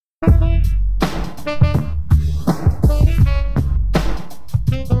All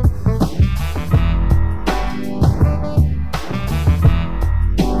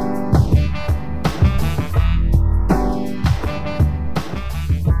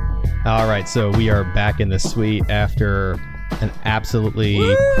right, so we are back in the suite after an absolutely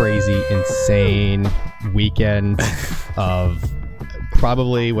crazy, insane weekend of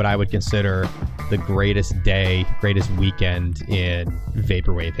probably what I would consider the greatest weekend in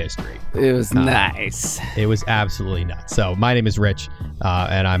Vaporwave history. It was nice. It was absolutely nuts. So my name is Rich,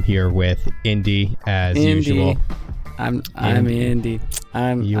 and I'm here with Indy as usual. I'm Indy.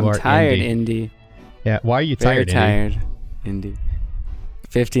 I'm tired, Indy. Yeah, why are you tired, Indy? Very tired, Indy.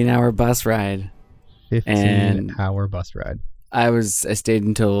 15-hour bus ride. 15-hour bus ride. I stayed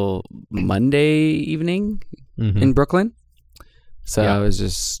until Monday evening in Brooklyn. So I was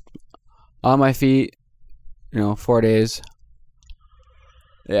just on my feet, 4 days.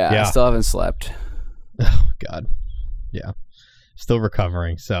 Yeah, I still haven't slept. Oh God. Yeah. Still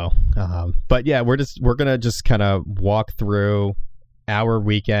recovering. So, but yeah, we're going to just kind of walk through our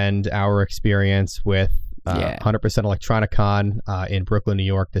weekend, our experience with 100% Electronicon in Brooklyn, New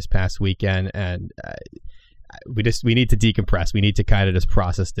York this past weekend. And we need to decompress. We need to kind of just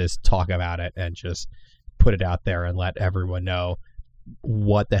process this, talk about it, and just put it out there and let everyone know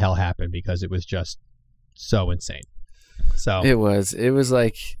what the hell happened, because it was just so insane. So it was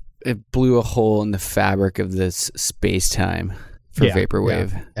like it blew a hole in the fabric of this space-time for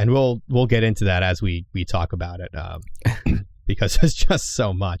Vaporwave. Yeah. And we'll get into that as we talk about it, because it's just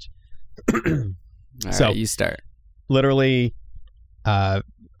so much. All right, you start. Literally,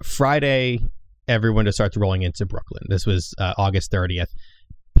 Friday, everyone just starts rolling into Brooklyn. This was August 30th.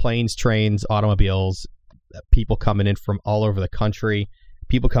 Planes, trains, automobiles, people coming in from all over the country,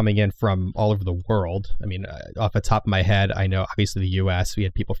 people coming in from all over the world. I mean, off the top of my head, I know obviously the U.S. We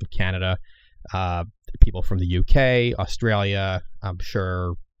had people from Canada, people from the U.K., Australia. I'm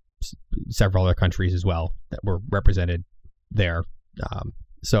sure several other countries as well that were represented there.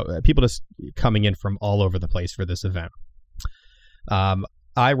 So people just coming in from all over the place for this event.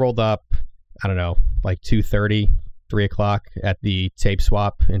 I rolled up, I don't know, like 2:30, 3 o'clock at the Tape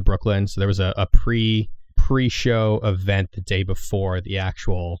Swap in Brooklyn. So there was a pre-show event the day before the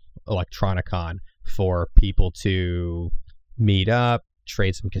actual Electronicon for people to meet up,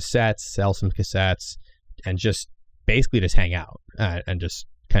 trade some cassettes, sell some cassettes, and just basically just hang out and just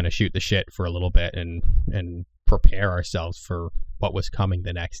kind of shoot the shit for a little bit and prepare ourselves for what was coming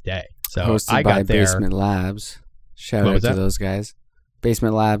the next day. So hosted I got by there. Basement Labs. Shout out to those guys.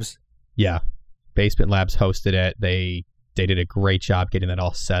 Basement Labs. Yeah. Basement Labs hosted it. They did a great job getting that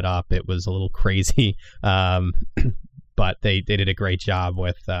all set up. It was a little crazy, but they did a great job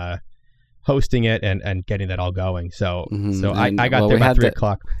with hosting it and getting that all going. So I got there about 3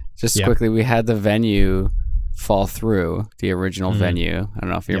 o'clock. Just quickly, we had the venue fall through, the original venue. I don't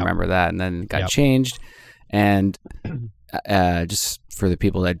know if you remember that, and then it got changed. And just for the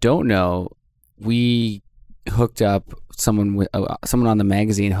people that don't know, we hooked up someone on the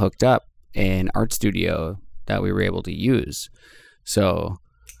magazine hooked up an art studio that we were able to use. So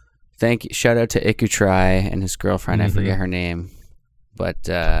shout out to Ikutrai and his girlfriend. I forget her name, but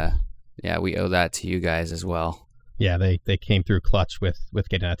we owe that to you guys as well. Yeah, they came through clutch with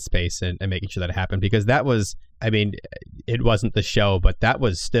getting that space and making sure that happened, because that was, I mean, it wasn't the show, but that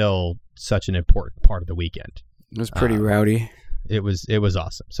was still such an important part of the weekend. It was pretty rowdy. It was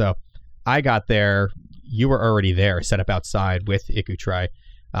awesome. So I got there. You were already there, set up outside with Ikutrai,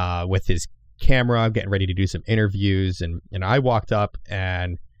 with his camera, getting ready to do some interviews, and I walked up,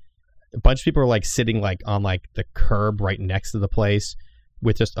 and a bunch of people were like sitting like on like the curb right next to the place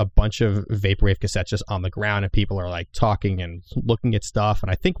with just a bunch of Vaporwave cassettes just on the ground, and people are like talking and looking at stuff. And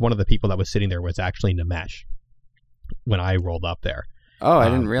I think one of the people that was sitting there was actually Nimesh when I rolled up there. Oh, I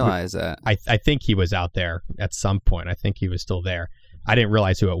didn't realize that. I think he was out there at some point. I think he was still there. I didn't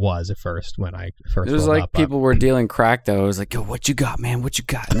realize who it was at first when I first. It was like people were dealing crack though. It was like, "Yo, what you got, man? What you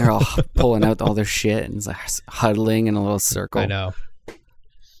got?" And they're all pulling out all their shit and it's like huddling in a little circle. I know.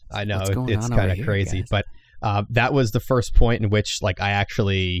 It's kind of crazy, but that was the first point in which, like, I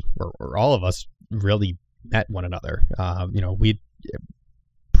actually, or all of us, really met one another. We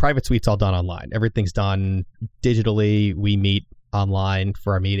private suites all done online. Everything's done digitally. We meet online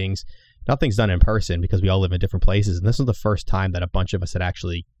for our meetings. Nothing's done in person because we all live in different places. And this was the first time that a bunch of us had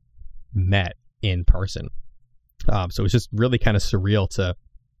actually met in person. So it was just really kind of surreal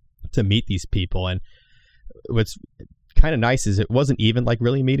to meet these people. And what's kind of nice is it wasn't even like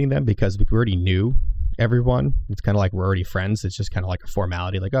really meeting them because we already knew everyone. It's kind of like we're already friends. It's just kind of like a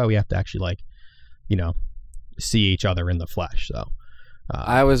formality, like, oh, we have to actually, like, see each other in the flesh. So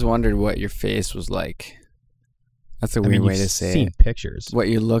I always wondered what your face was like. That's a weird way to say seen it. Pictures. What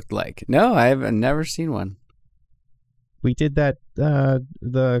you looked like. No, I've never seen one. We did that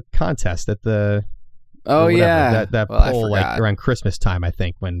the contest at the that poll like around Christmas time, I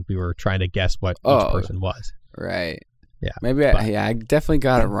think, when we were trying to guess what each person was. Right. Yeah. Maybe I definitely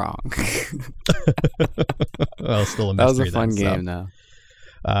got it wrong. Well, still a mystery. That was a fun game though.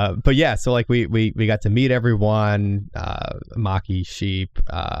 But yeah, so like we got to meet everyone, Maki, Sheep,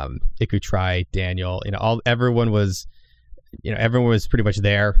 Ikutrai, Daniel, everyone was pretty much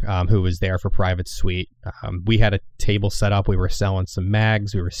there, who was there for Private Suite. We had a table set up. We were selling some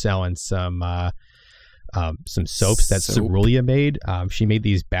mags. We were selling some soaps that Cerulia made. She made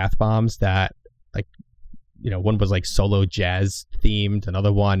these bath bombs that one was like solo jazz themed.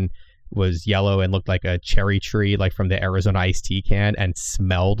 Another one was yellow and looked like a cherry tree, like from the Arizona iced tea can, and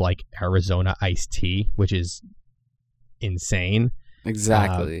smelled like Arizona iced tea, which is insane.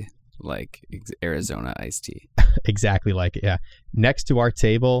 Exactly like Arizona iced tea. Exactly like it, yeah. Next to our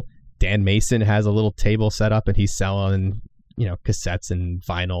table, Dan Mason has a little table set up, and he's selling, cassettes and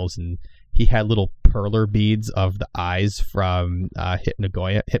vinyls, and he had little perler beads of the eyes from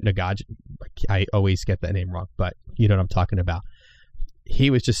Hypnagogia. I always get that name wrong, but you know what I'm talking about. He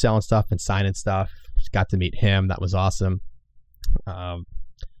was just selling stuff and signing stuff. Just got to meet him. That was awesome.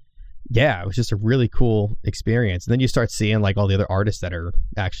 Yeah, it was just a really cool experience. And then you start seeing like all the other artists that are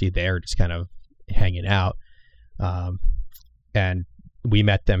actually there, just kind of hanging out. And we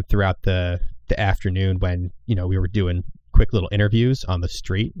met them throughout the afternoon when, we were doing quick little interviews on the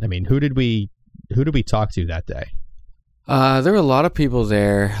street. I mean, who did we talk to that day? There were a lot of people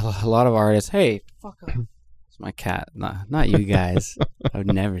there, a lot of artists. Hey, fuck off. It's my cat. Not you guys. I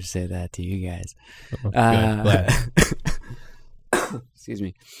would never say that to you guys. Excuse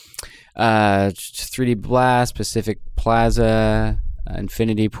me. 3D Blast, Pacific Plaza,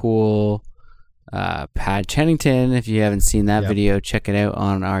 Infinity Pool, Pat Chennington. If you haven't seen that video, check it out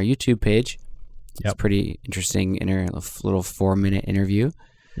on our YouTube page. It's pretty interesting, little 4-minute interview.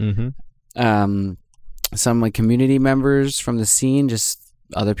 Mm-hmm. Some like community members from the scene, just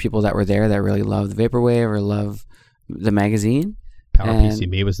other people that were there that really loved Vaporwave or love the magazine. PowerPC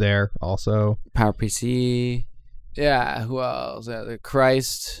Me was there also. PowerPC. Yeah, who else? The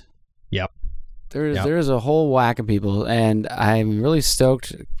Christ. Yep. There's a whole whack of people, and I'm really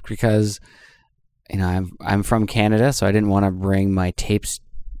stoked because I'm from Canada, so I didn't want to bring my tapes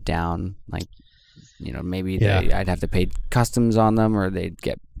down. Like, maybe I'd have to pay customs on them, or they'd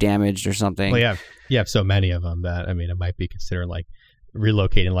get damaged or something. Well, you have so many of them that it might be considered like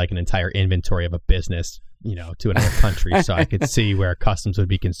relocating like an entire inventory of a business, to another country. So I could see where customs would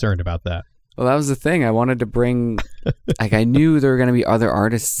be concerned about that. Well, that was the thing. I wanted to bring, like, I knew there were going to be other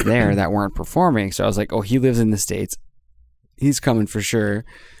artists there that weren't performing. So I was like, oh, he lives in the States. He's coming for sure.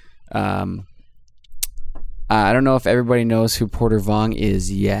 I don't know if everybody knows who Porter Vong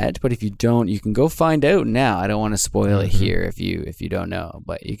is yet, but if you don't, you can go find out now. I don't want to spoil it here if you don't know,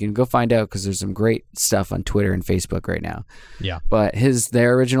 but you can go find out because there's some great stuff on Twitter and Facebook right now. Yeah. But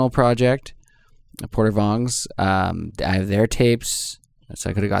their original project, Porter Vong's, I have their tapes. So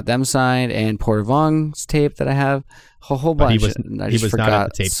I could have got them signed, and Porter Vong's tape that I have, a whole bunch. I just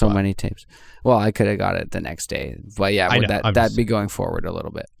forgot so many tapes. Well, I could have got it the next day, but yeah, that'd be going forward a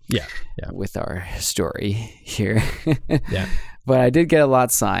little bit. Yeah. With our story here. Yeah. But I did get a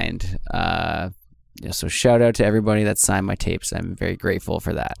lot signed. So shout out to everybody that signed my tapes. I'm very grateful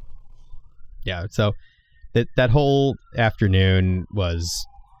for that. Yeah. So that whole afternoon was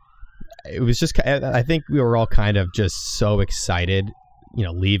just, I think we were all kind of just so excited,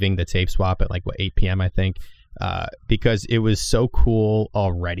 leaving the tape swap at like 8 p.m. I think, because it was so cool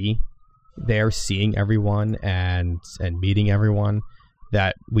already there, seeing everyone and meeting everyone,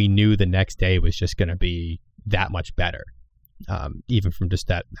 that we knew the next day was just going to be that much better, even from just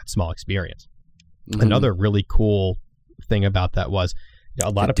that small experience. Mm-hmm. Another really cool thing about that was a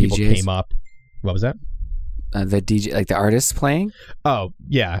lot of people came up. What was that? The DJ, like the artists playing? Oh,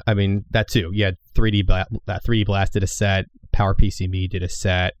 yeah. I mean, that too. Yeah, 3D Blast did a set. PowerPC Me did a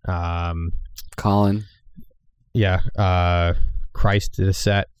set. Colin. Yeah. Christ did a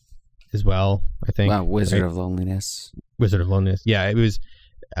set as well, I think. Wizard of Loneliness. Yeah, it was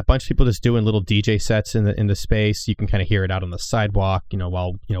a bunch of people just doing little DJ sets in the space. You can kind of hear it out on the sidewalk,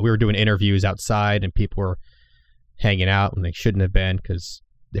 while we were doing interviews outside, and people were hanging out when they shouldn't have been because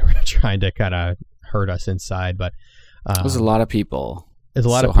they were trying to kind of hurt us inside. But there's a lot of people. There's a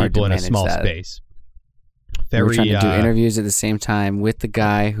lot of people in a small space. We were trying to do interviews at the same time with the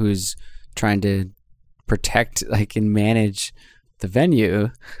guy who's trying to protect, and manage the venue.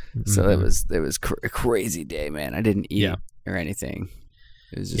 So it was a crazy day, man. I didn't eat or anything.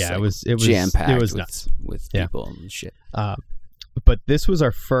 It was just it was jam-packed. It was nuts with people and shit. But this was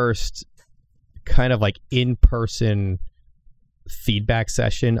our first kind of like in-person feedback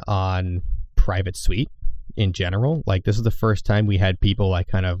session on Private Suite in general. Like, this is the first time we had people like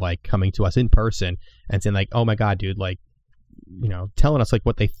kind of like coming to us in person and saying like, oh my God, dude, like, you know, telling us like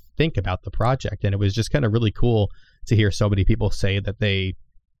what they think about the project. And it was just kind of really cool to hear so many people say that they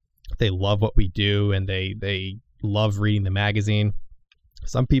love what we do and they love reading the magazine.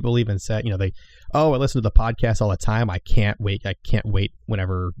 Some people even said, you know, I listen to the podcast all the time. I can't wait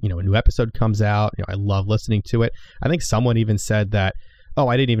whenever, you know, a new episode comes out. You know, I love listening to it. I think someone even said that, oh,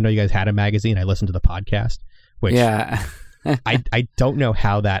 I didn't even know you guys had a magazine. I listened to the podcast, which I don't know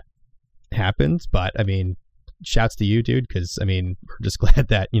how that happens, but I mean, shouts to you, dude, because I mean, we're just glad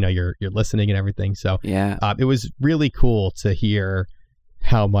that, you know, you're listening and everything. So yeah, it was really cool to hear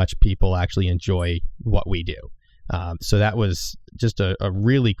how much people actually enjoy what we do. So that was just a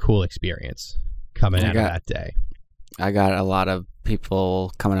really cool experience coming out of that day. I got a lot of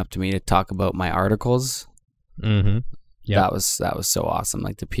people coming up to me to talk about my articles. Mm-hmm. Yeah, that was so awesome.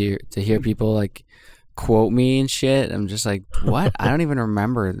 Like to hear people like quote me and shit. I'm just like, what? I don't even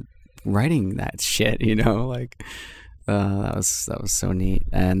remember writing that shit. You know, like that was so neat.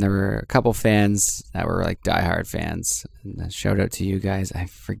 And there were a couple fans that were like diehard fans. And shout out to you guys. I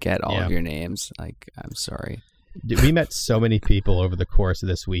forget all of your names. Like, I'm sorry. Dude, we met so many people over the course of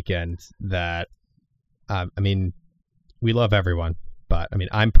this weekend that, I mean, we love everyone, but I mean,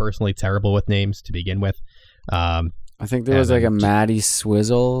 I'm personally terrible with names to begin with. I think there was like a Maddie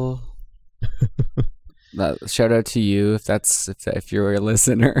Swizzle. Shout out to you if you're a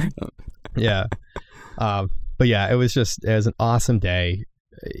listener. Yeah. But yeah, it was an awesome day,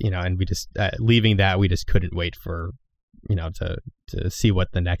 you know, and we just, leaving that, we just couldn't wait for, you know, to see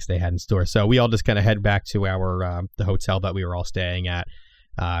what the next day had in store. So we all just kind of head back to our the hotel that we were all staying at,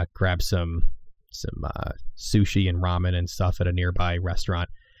 grab some sushi and ramen and stuff at a nearby restaurant,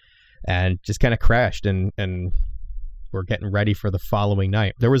 and just kind of crashed and we're getting ready for the following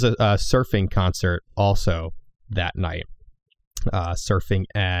night. There was a surfing concert also that night, surfing,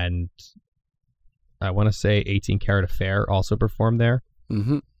 and I want to say 18 Karat Affair also performed there,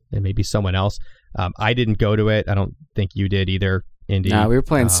 mm-hmm. and maybe someone else. I didn't go to it. I don't think you did either, Indy. No, we were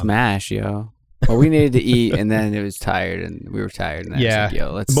playing Smash, yo. Well, we needed to eat, and then it was tired, and we were tired. And yeah, like,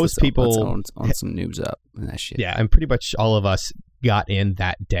 yo, let's own some noobs up and that shit. Yeah, and pretty much all of us got in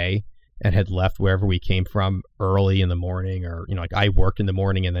that day and had left wherever we came from early in the morning, or, you know, like I worked in the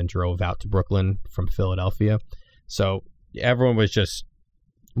morning and then drove out to Brooklyn from Philadelphia. So everyone was just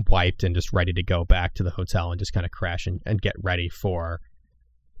wiped and just ready to go back to the hotel and just kind of crash and get ready for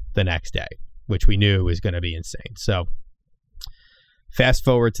the next day, which we knew was going to be insane. So fast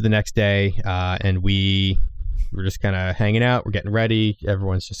forward to the next day, and we were just kind of hanging out. We're getting ready.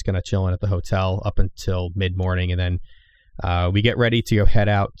 Everyone's just kind of chilling at the hotel up until mid-morning, and then we get ready to go head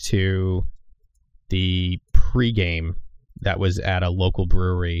out to the pregame that was at a local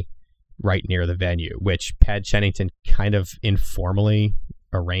brewery right near the venue, which Pat Chennington kind of informally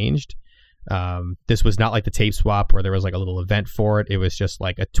arranged. This was not like the tape swap where there was like a little event for it. It was just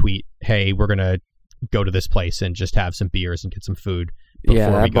like a tweet, hey, we're going to go to this place and just have some beers and get some food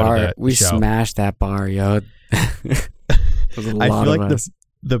before we go to the show. Smashed that bar, yo. I feel like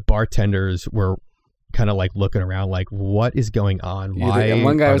the bartenders were kind of like looking around like, what is going on? Why? And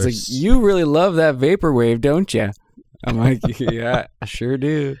one guy was like, you really love that vaporwave, don't you? I'm like, yeah, I sure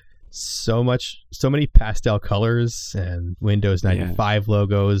do. So many pastel colors and Windows 95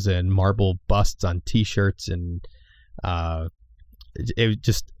 logos and marble busts on t-shirts, and it was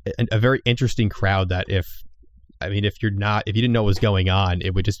just a very interesting crowd that if you didn't know what was going on,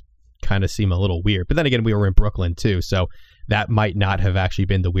 it would just kind of seem a little weird. But then again, we were in Brooklyn too, so that might not have actually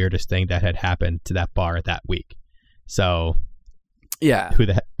been the weirdest thing that had happened to that bar that week. So yeah, who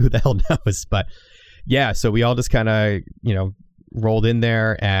the hell knows? But yeah, so we all just kind of, you know, rolled in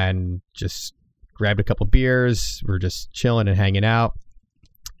there and just grabbed a couple beers. We're just chilling and hanging out.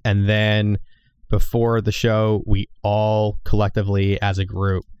 And then before the show, we all collectively as a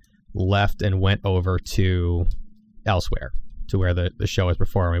group left and went over to elsewhere, to where the show was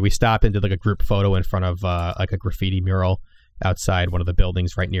performing. We stopped and did like a group photo in front of like a graffiti mural outside one of the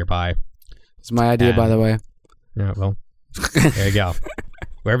buildings right nearby. It's my idea, by the way. Yeah, well, there you go.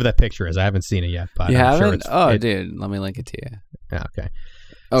 Wherever that picture is, I haven't seen it yet. But you haven't? Dude, let me link it to you. Yeah, okay.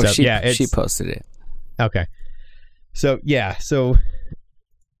 Oh, so, she posted it. Okay. So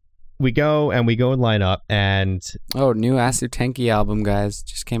we go and line up, and new Asu Tenki album, guys,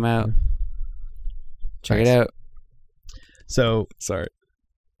 just came out. Check it out. So sorry.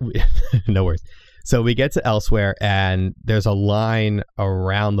 No worries. So we get to Elsewhere, and there's a line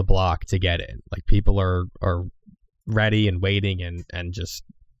around the block to get in. Like, people are ready and waiting and just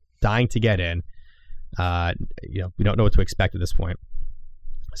dying to get in. We don't know what to expect at this point.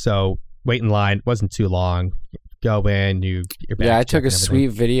 So wait in line. It wasn't too long. Go in. I took a sweet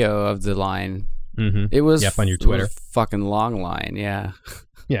video of the line. Mm-hmm. It was on your Twitter. It was a fucking long line. Yeah.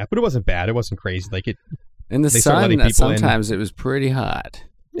 Yeah, but it wasn't bad. It wasn't crazy. Like it in the sun. Sometimes it was pretty hot.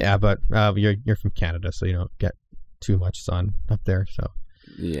 Yeah, but you're from Canada, so you don't get too much sun up there. So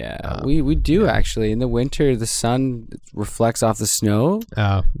yeah, we do actually. In the winter, the sun reflects off the snow.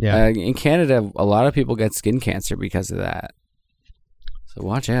 Oh, yeah. In Canada, a lot of people get skin cancer because of that. So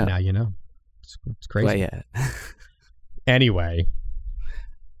watch out. Now you know. It's crazy. But yeah. Anyway,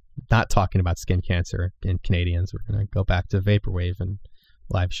 not talking about skin cancer in Canadians. We're going to go back to Vaporwave and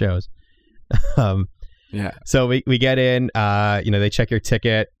live shows. Yeah. So we get in, they check your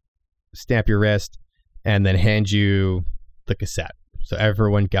ticket, stamp your wrist, and then hand you the cassette. So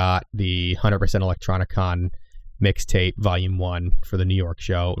everyone got the 100% Electronicon mixtape volume 1 for the New York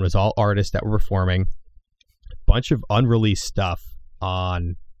show. It was all artists that were performing. A bunch of unreleased stuff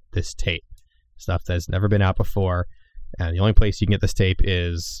on this tape. Stuff that's never been out before. And the only place you can get this tape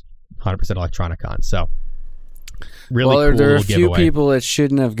is 100% Electronicon. So really cool there are a giveaway. few people that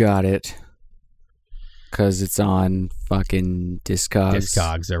shouldn't have got it. Because it's on fucking Discogs.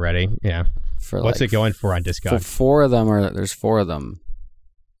 Discogs already, yeah. What's it going for on Discogs? There's 4 of them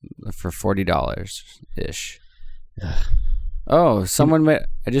for $40-ish. Oh,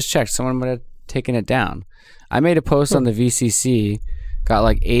 I just checked. Someone might have taken it down. I made a post on the VCC, got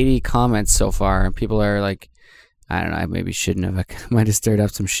like 80 comments so far, and people are like, I don't know, I maybe shouldn't have. I might have stirred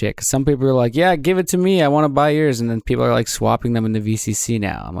up some shit. Because some people are like, yeah, give it to me. I want to buy yours. And then people are like swapping them in the VCC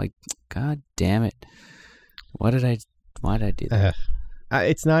now. I'm like, God damn it. Why did I do that?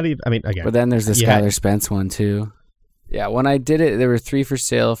 It's not even, I mean, again. But then there's the Skylar Spence one too. Yeah, when I did it, there were 3 for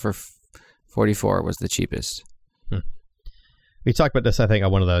sale for $44 was the cheapest. We talked about this, I think,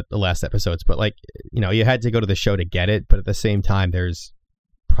 on one of the last episodes, but like, you had to go to the show to get it, but at the same time, there's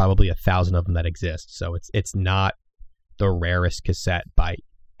probably 1,000 of them that exist. So it's not the rarest cassette by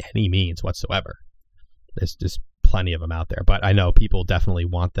any means whatsoever. There's just plenty of them out there, but I know people definitely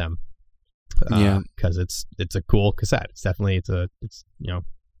want them. Because it's a cool cassette. It's definitely it's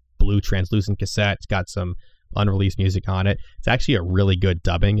blue translucent cassette. It's got some unreleased music on it. It's actually a really good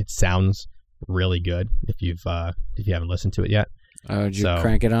dubbing. It sounds really good if you haven't listened to it yet. Oh, did you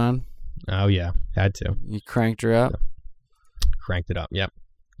crank it on? Oh yeah, had to. You cranked her up. Cranked it up. Yep.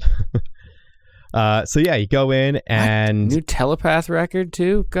 So yeah, you go in and new Telepath record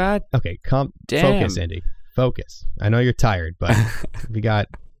too. God. Okay, focus, Indy. Focus. I know you're tired, but we got.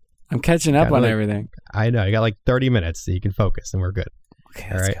 I'm catching up on everything. I know. You got like 30 minutes so you can focus and we're good. Okay,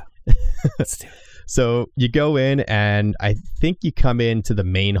 all right. Go. Let's do it. So you go in and I think you come into the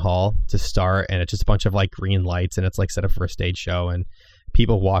main hall to start and it's just a bunch of like green lights and it's like set up for a stage show and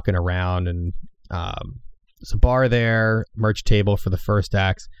people walking around and there's a bar there, merch table for the first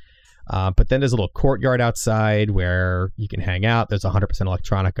acts. But then there's a little courtyard outside where you can hang out. There's 100%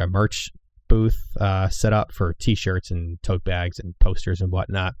 Electronica merch booth set up for t-shirts and tote bags and posters and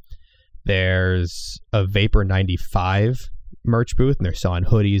whatnot. There's a Vapor 95 merch booth, and they're selling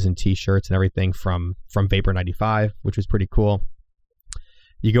hoodies and t-shirts and everything from Vapor 95, which was pretty cool.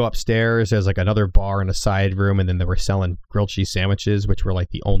 You go upstairs, there's like another bar in a side room, and then they were selling grilled cheese sandwiches, which were like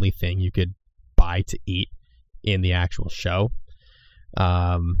the only thing you could buy to eat in the actual show.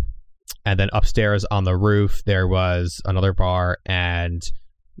 And then upstairs on the roof, there was another bar and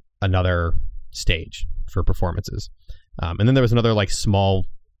another stage for performances. And then there was another like small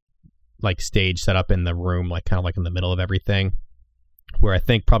like stage set up in the room, like kind of like in the middle of everything, where I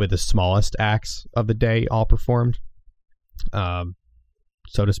think probably the smallest acts of the day all performed, so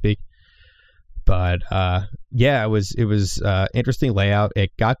to speak. But yeah, it was interesting layout. It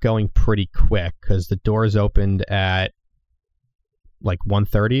got going pretty quick because the doors opened at like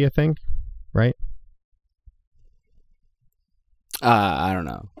 1:30, I think, right? I don't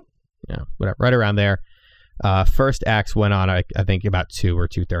know. Yeah, whatever, right around there. First acts went on, I think, about 2 or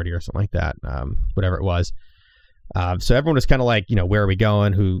 2:30 or something like that, whatever it was. So everyone was kind of like, where are we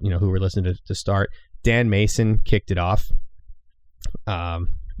going? Who we're listening to start. Dan Mason kicked it off, and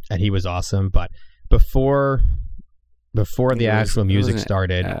he was awesome. But before the actual music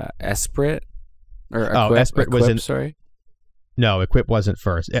started, Esprit or Esprit was in. Sorry, no, Equip wasn't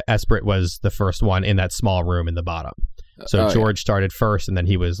first. Esprit was the first one in that small room in the bottom. So George started first, and then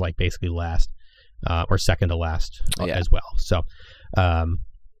he was like basically last. Or second to last as well. So,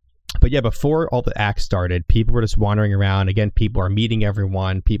 But yeah, before all the acts started, people were just wandering around. Again, people are meeting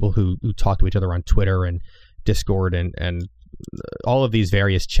everyone, people who talk to each other on Twitter and Discord and all of these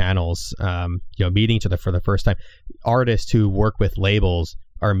various channels, meeting each other for the first time. Artists who work with labels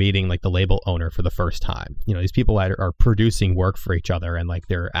are meeting like the label owner for the first time. These people that are producing work for each other, and like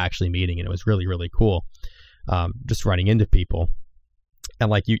they're actually meeting, and it was really, really cool. Just running into people, and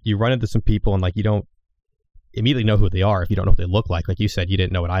like you run into some people, and like you don't immediately know who they are if you don't know what they look like. Like you said, you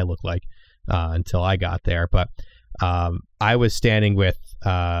didn't know what I look like until I got there. But I was standing with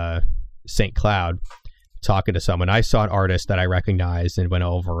St. Cloud talking to someone. I saw an artist that I recognized and went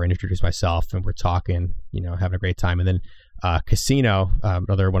over and introduced myself, and we're talking, having a great time. And then Casino,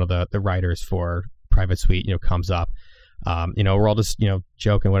 another one of the writers for Private Suite, comes up. We're all just,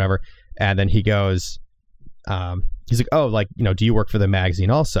 joking, whatever. And then he goes, he's like, oh, like, do you work for the magazine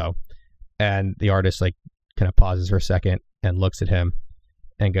also? And the artist like kind of pauses for a second and looks at him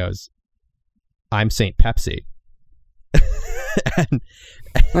and goes, I'm St. Pepsi. And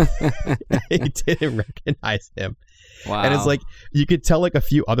he didn't recognize him. Wow. And it's like you could tell like a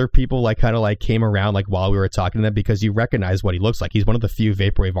few other people like kind of like came around like while we were talking to them, because you recognize what he looks like. He's one of the few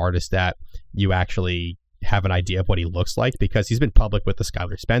vaporwave artists that you actually have an idea of what he looks like, because he's been public with the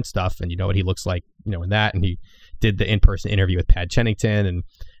Skylar Spence stuff, and you know what he looks like, in that. And he did the in-person interview with Pat Chennington, and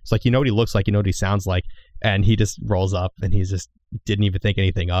it's like, what he looks like, what he sounds like. And he just rolls up and he just didn't even think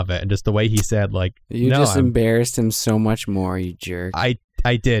anything of it. And just the way he said, like, embarrassed him so much more, you jerk.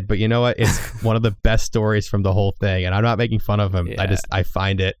 I did, but you know what? It's one of the best stories from the whole thing, and I'm not making fun of him. Yeah. I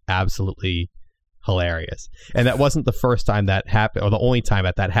find it absolutely hilarious. And that wasn't the first time that happened, or the only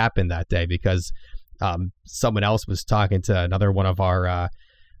time that happened that day, because someone else was talking to another one of our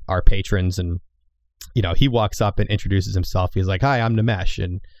patrons, and he walks up and introduces himself. He's like, "Hi, I'm Nimesh,"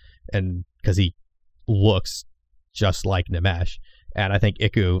 and because he looks just like Nimesh. And I think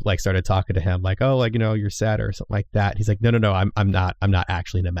Iku like started talking to him like, oh, like, you're sad or something like that. He's like, no, I'm not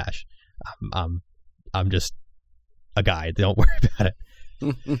actually Nimesh. I'm just a guy. Don't worry about it.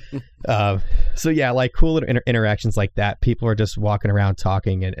 So yeah, like cool little interactions like that. People are just walking around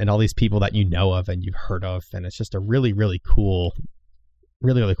talking, and all these people that you know of and you've heard of, and it's just a really, really cool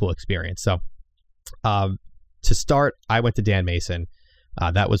experience. So to start, I went to Dan Mason.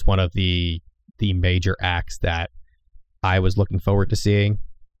 That was one of the major acts that I was looking forward to seeing,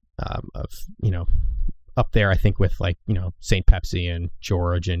 up there, I think with like, St. Pepsi and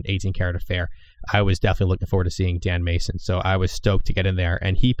George and 18 Karat Affair. I was definitely looking forward to seeing Dan Mason. So I was stoked to get in there,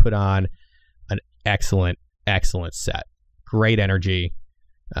 and he put on an excellent set. Great energy,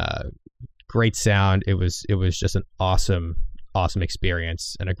 great sound. It was just an awesome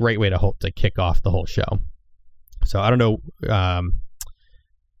experience, and a great way to kick off the whole show. So I don't know,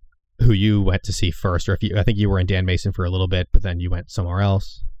 who you went to see first, or I think you were in Dan Mason for a little bit, but then you went somewhere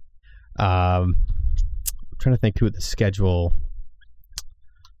else. I'm trying to think who the schedule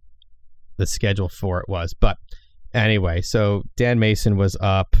for it was, but anyway, so Dan Mason was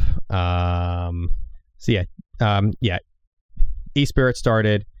up. E-Spirit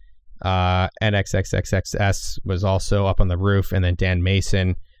started. NXXXXS was also up on the roof, and then Dan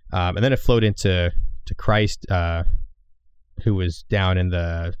Mason, and then it flowed into Christ, who was down in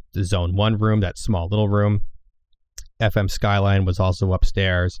the Zone 1 room, that small little room. FM Skyline was also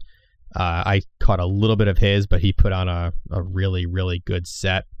upstairs. I caught a little bit of his, but he put on a really, really good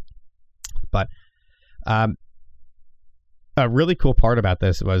set. But a really cool part about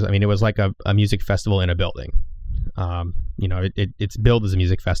this was, it was like a music festival in a building. It's billed as a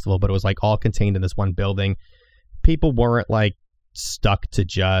music festival, but it was like all contained in this one building. People weren't like stuck to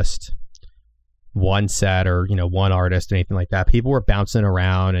just one set or one artist or anything like that. People were bouncing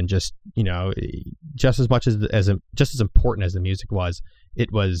around, and just just as much just as important as the music was,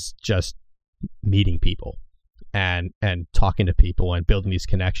 it was just meeting people and talking to people and building these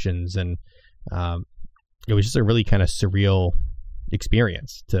connections, and it was just a really kind of surreal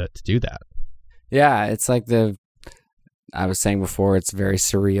experience to do that. Yeah, it's like I was saying before, it's very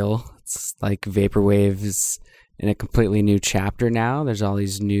surreal. It's like Vaporwave is in a completely new chapter now. There's all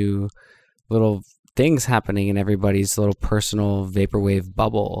these new little things happening in everybody's little personal Vaporwave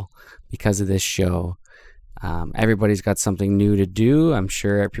bubble because of this show. Everybody's got something new to do. I'm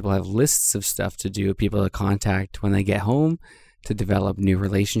sure people have lists of stuff to do, people to contact when they get home to develop new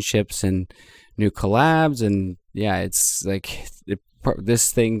relationships and new collabs. And yeah, it's like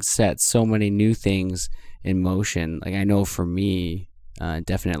this thing sets so many new things in motion. Like I know for me,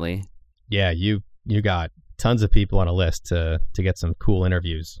 definitely. Yeah, you got tons of people on a list to get some cool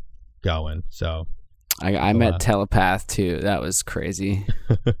interviews going. So I met Telepath too. That was crazy.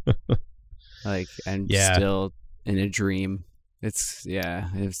 Like I'm still in a dream. It's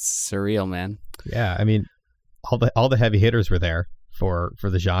surreal, man. Yeah, I mean, all the heavy hitters were there for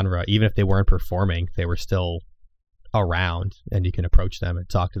the genre. Even if they weren't performing, they were still around, and you can approach them and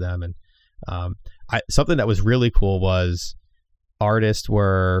talk to them. And something that was really cool was artists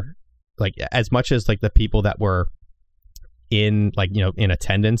were like, as much as like the people that were in like, you know, in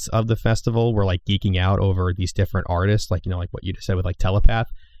attendance of the festival were like geeking out over these different artists, like, you know, like what you just said with like Telepath,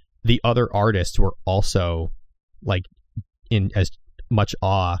 the other artists were also like in as much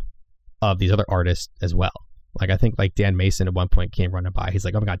awe of these other artists as well. Like, I think like Dan Mason at one point came running by. He's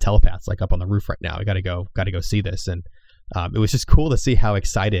like, "Oh my God, Telepath's like up on the roof right now. I gotta go see this." And it was just cool to see how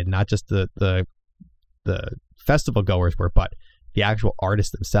excited not just the festival goers were, but the actual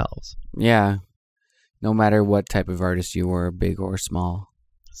artists themselves. Yeah. No matter what type of artist you were, big or small.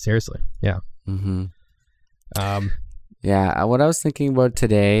 Seriously. Yeah. Mm-hmm. Yeah. What I was thinking about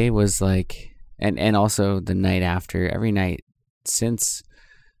today was like, and also the night after, every night since,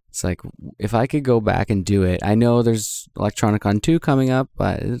 it's like, if I could go back and do it, I know there's Electronicon 2 coming up,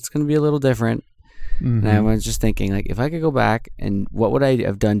 but it's going to be a little different. Mm-hmm. And I was just thinking, like, if I could go back, and what would I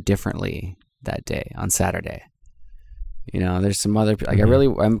have done differently that day on Saturday? You know, there's some other, like,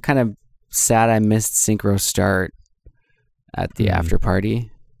 mm-hmm. I'm kind of sad I missed Synchro Start at the after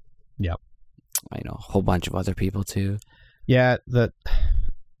party. Yep. I know a whole bunch of other people too. Yeah,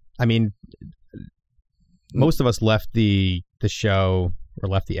 I mean, most of us left the show or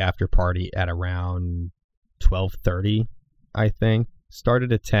left the after party at around 12:30, I think.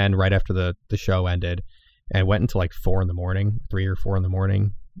 Started at 10 right after the show ended, and went until like 4 in the morning, 3 or 4 in the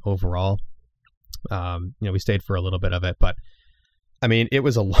morning overall. You know, we stayed for a little bit of it, but I mean, it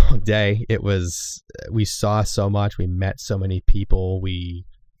was a long day. We saw so much, we met so many people, we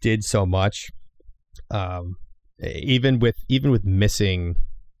did so much. Even with missing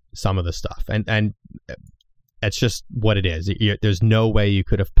some of the stuff, and that's just what it is. There's no way you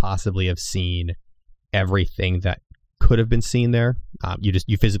could have possibly have seen everything that could have been seen there.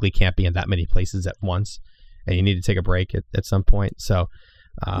 You physically can't be in that many places at once, and you need to take a break at some point. So,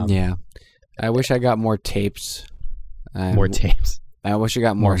 yeah, I wish I got more tapes. More tapes. I wish I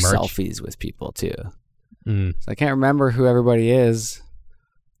got more selfies with people too. So I can't remember who everybody is.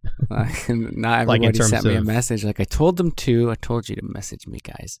 Not everybody sent me a message. Like, I told them to. I told you to message me,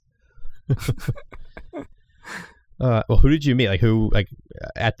 guys. Well, who did you meet? Like, who, like,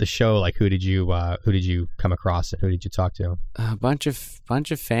 at the show? Like, who did you come across, and who did you talk to? A bunch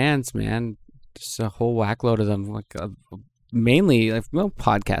of fans, man. Just a whole whackload of them. Like, mainly, like, well,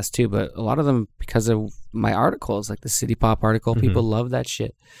 podcasts too, but a lot of them because of my articles, like the City Pop article. Mm-hmm. People love that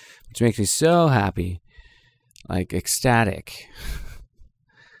shit, which makes me so happy, like ecstatic.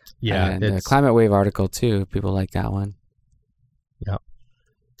 Yeah, and the Climate Wave article too. People like that one. Yep.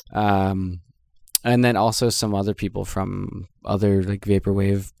 And then also some other people from other like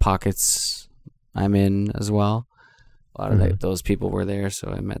vaporwave pockets I'm in as well. A lot of those people were there, so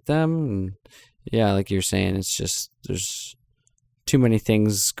I met them. And yeah, like you're saying, it's just there's too many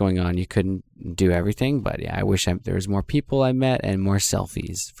things going on. You couldn't do everything, but yeah, I wish there was more people I met and more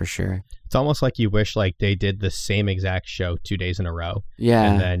selfies for sure. It's almost like you wish like they did the same exact show 2 days in a row.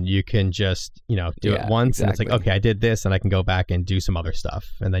 Yeah. And then you can just, you know, do it once. Exactly. And it's like, okay, I did this and I can go back and do some other stuff.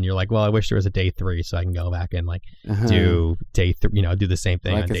 And then you're like, well, I wish there was a day 3 so I can go back and like do day 3, you know, do the same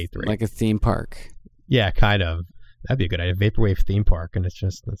thing like on day 3. Like a theme park. Yeah, kind of. That'd be a good idea. Vaporwave theme park. And it's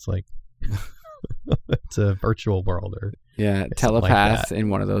like, it's a virtual world or telepath like in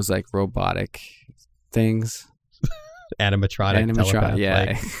one of those like robotic things. Animatronic telepath,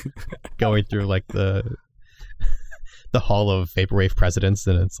 yeah. Like, going through like the hall of vaporwave presidents,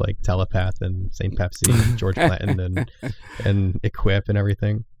 and it's like Telepath and St. Pepsi and George Clinton and Equip and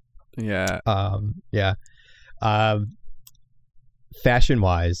everything. Yeah. Fashion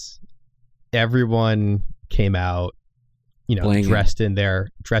wise, everyone came out, you know, dressed in their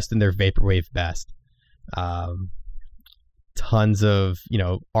vaporwave best. Tons of, you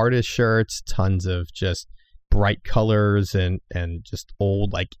know, artist shirts, tons of just bright colors and just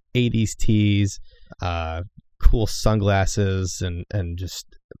old like 80s tees, cool sunglasses, and just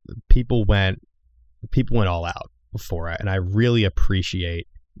people went all out for it. And I really appreciate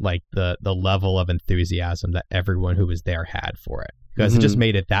like the level of enthusiasm that everyone who was there had for it, because it just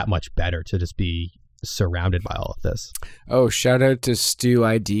made it that much better to just be surrounded by all of this. Oh, shout out to Stu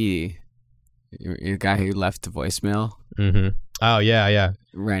ID, the guy who left the voicemail. Oh yeah.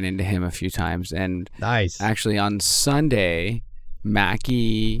 Ran into him a few times, and nice. Actually, on Sunday,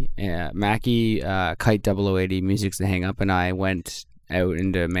 Mackie, Kite 0080 Music's the Hang Up, and I went out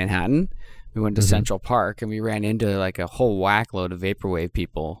into Manhattan. We went to Central Park, and we ran into like a whole whackload of vaporwave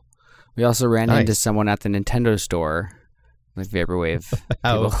people. We also ran into someone at the Nintendo store like vaporwave.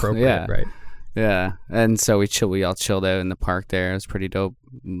 How appropriate, right? Yeah, and so we all chilled out in the park there. It was pretty dope.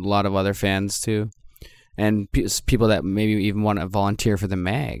 A lot of other fans too, and people that maybe even want to volunteer for the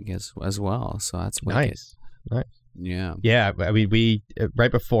mag as well. So that's wicked. Nice. Yeah. I mean, we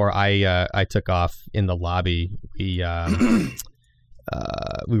right before I took off in the lobby, we ran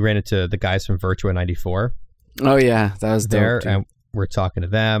into the guys from Virtua 94. Oh yeah, that was there, dope, and we're talking to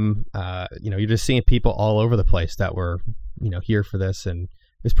them. You're just seeing people all over the place that were here for this, and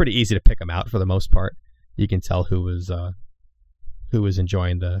it's pretty easy to pick them out for the most part. You can tell who was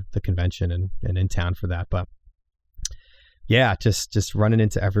enjoying the convention and in town for that. But yeah, just running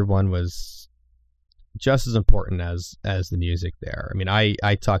into everyone was just as important as the music there. I mean,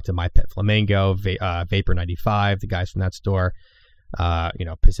 I talked to My Pet Flamingo, Vapor 95, the guys from that store.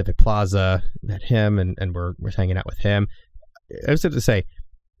 Pacific Plaza, met him, and we're hanging out with him. I was going to say,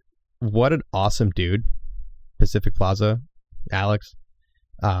 what an awesome dude, Pacific Plaza, Alex.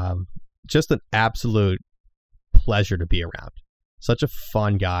 Just an absolute pleasure to be around. Such a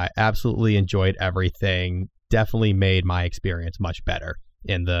fun guy. Absolutely enjoyed everything. Definitely made my experience much better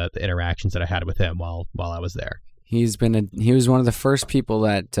in the interactions that I had with him while I was there. He was one of the first people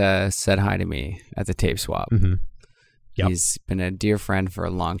that said hi to me at the tape swap. Mm-hmm. Yep. He's been a dear friend for a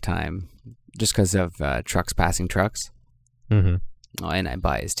long time, just because of trucks passing trucks. Mm-hmm. Oh, and I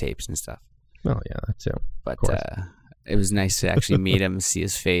buy his tapes and stuff. Oh yeah, that too. But it was nice to actually meet him, see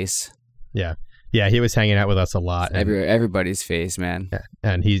his face. Yeah, he was hanging out with us a lot. Everybody's face, man. Yeah,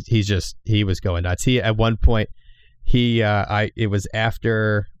 and he was going nuts. He at one point it was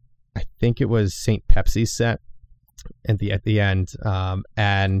after, I think it was St. Pepsi's set at the end,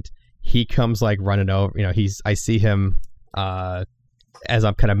 and he comes like running over. I see him as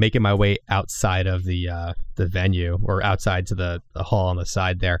I'm kind of making my way outside of the venue, or outside to the hall on the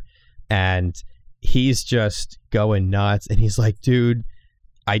side there, and he's just going nuts. And he's like, dude,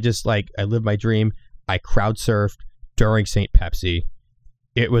 I lived my dream. I crowd surfed during St. Pepsi.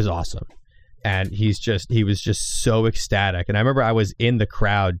 It was awesome. And he was just so ecstatic. And I remember I was in the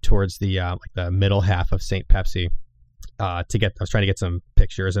crowd towards the middle half of St. Pepsi. I was trying to get some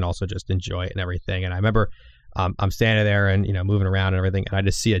pictures and also just enjoy it and everything. And I remember I'm standing there and moving around and everything, and I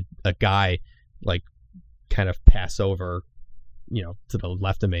just see a guy like kind of pass over, to the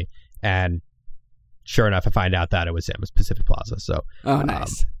left of me, and sure enough, I find out that it was him. It was Pacific Plaza. So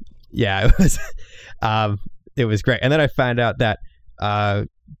nice. Yeah, it was great. And then I found out that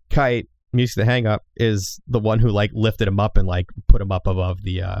Kite Music the Hang Up is the one who like lifted him up and like put him up above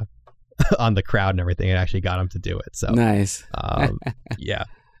the on the crowd and everything, and actually got him to do it. So nice. Yeah.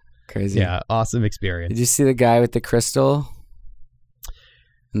 Crazy. Yeah, awesome experience. Did you see the guy with the crystal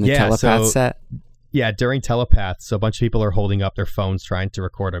in the Telepath set? Yeah, during Telepath, so a bunch of people are holding up their phones trying to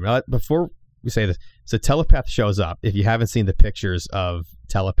record him. Before we say this, so Telepath shows up. If you haven't seen the pictures of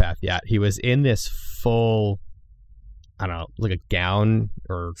Telepath yet, he was in this full, I don't know, like a gown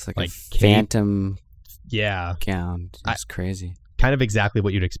or it's like a phantom gown. It's crazy. Kind of exactly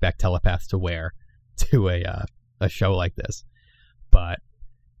what you'd expect Telepath to wear to a show like this. But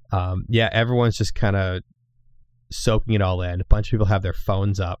everyone's just kind of soaking it all in. A bunch of people have their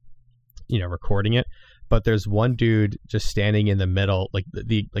phones up, recording it. But there's one dude just standing in the middle, like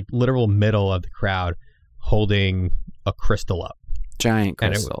the literal middle of the crowd, holding a crystal up. Giant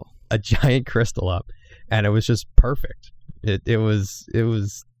crystal. A giant crystal up. And it was just perfect. It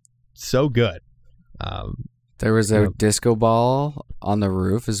was so good. There was a disco ball on the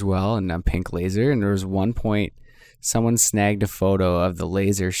roof as well, and a pink laser. And there was one point someone snagged a photo of the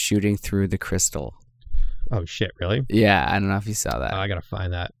laser shooting through the crystal. Oh shit! Really? Yeah, I don't know if you saw that. Oh, I gotta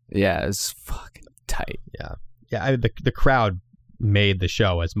find that. Yeah, it was fucking tight. Yeah. The crowd made the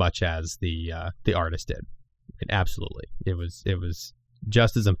show as much as the artist did. Absolutely, it was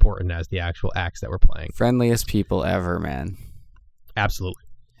just as important as the actual acts that were playing. Friendliest people ever, man. Absolutely,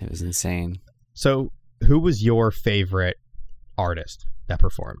 it was insane. So, who was your favorite artist that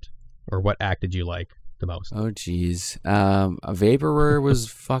performed, or what act did you like the most? Oh, geez. Vaporware was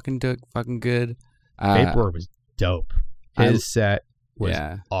fucking good. Vaporware was dope. His set was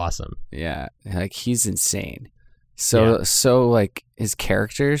awesome. Yeah, like he's insane. So like his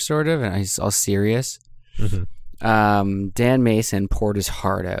character sort of, and he's all serious. Mm-hmm. Dan Mason poured his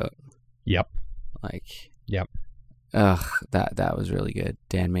heart out. Yep. Yep. Ugh, that was really good.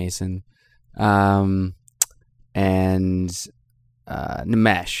 Dan Mason. And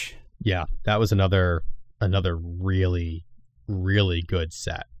Nimesh. Yeah, that was another really, really good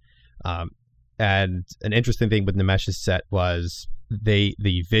set. And an interesting thing with Nimesh's set was the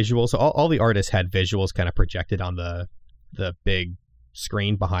visuals. So all the artists had visuals kind of projected on the big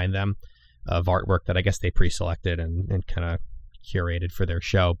screen behind them. of artwork that I guess they pre-selected and kind of curated for their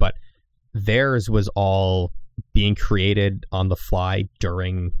show. But theirs was all being created on the fly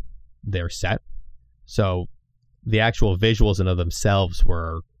during their set. So the actual visuals in of themselves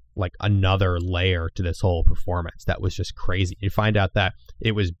were like another layer to this whole performance. That was just crazy. You find out that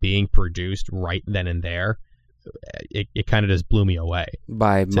it was being produced right then and there. It kind of just blew me away.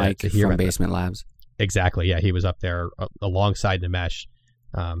 By Mike from Basement Labs. Exactly. Yeah, he was up there alongside Nimesh,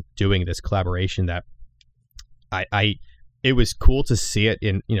 doing this collaboration that it was cool to see it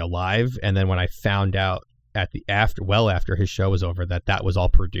in live. And then when I found out after his show was over that was all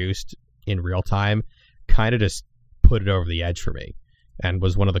produced in real time, kind of just put it over the edge for me, and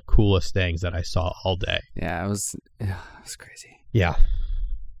was one of the coolest things that I saw all day. Yeah, it was crazy. Yeah.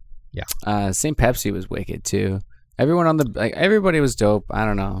 St. Pepsi was wicked too. Everyone everybody was dope. I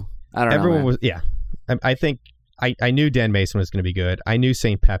don't know. Everyone was. Yeah. I think I knew Dan Mason was going to be good. I knew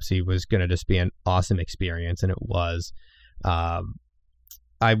St. Pepsi was going to just be an awesome experience, and it was. I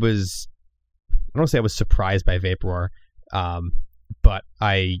don't want to say I was surprised by Vapor, but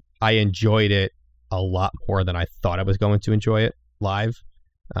I enjoyed it a lot more than I thought I was going to enjoy it live.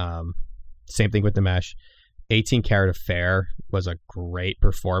 Same thing with Nimesh. 18 Karat Affair was a great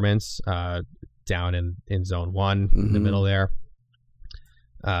performance down in Zone 1 in the middle there.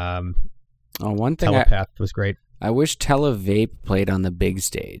 One thing Telepath was great. I wish Televape played on the big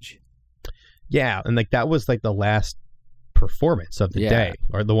stage. Yeah, and that was the last performance of the day,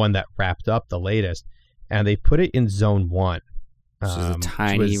 or the one that wrapped up the latest, and they put it in Zone 1. Which is a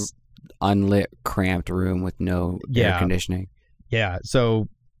tiny, unlit, cramped room with no air conditioning. Yeah, so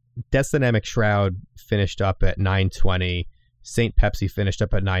Death Dynamic Shroud finished up at 9:20. St. Pepsi finished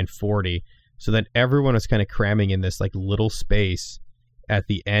up at 9:40. So then everyone was kind of cramming in this little space at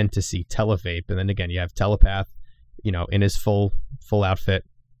the end to see Televape. And then again, you have Telepath, in his full outfit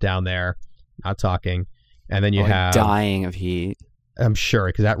down there, not talking. And then you have dying of heat. I'm sure,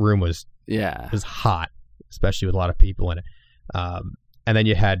 because that room was hot, especially with a lot of people in it. And then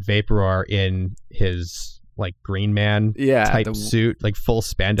you had Vaporware in his Green Man type suit, full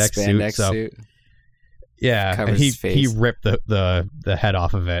spandex suit. So yeah, and he ripped the head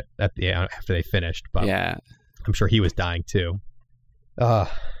off of it at the end after they finished. But yeah, I'm sure he was dying too.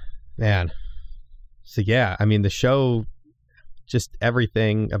 Man. So yeah, I mean the show, just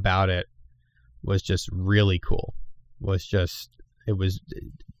everything about it was just really cool. It was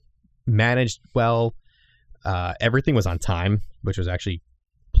managed well. Everything was on time, which was actually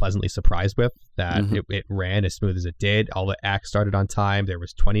pleasantly surprised with that. It ran as smooth as it did. All the acts started on time. There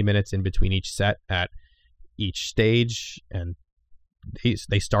was 20 minutes in between each set at each stage, and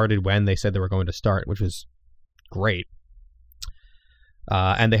they started when they said they were going to start, which was great.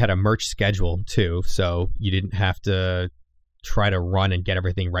 And they had a merch schedule too, so you didn't have to try to run and get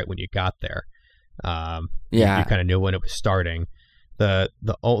everything right when you got there. You kind of knew when it was starting. The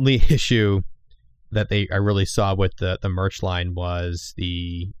only issue that I really saw with the merch line was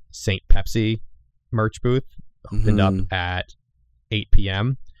the St. Pepsi merch booth opened up at 8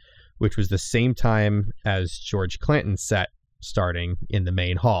 p.m., which was the same time as George Clanton's set starting in the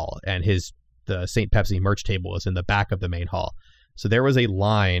main hall, and the St. Pepsi merch table was in the back of the main hall. So there was a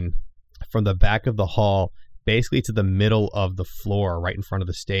line from the back of the hall basically to the middle of the floor right in front of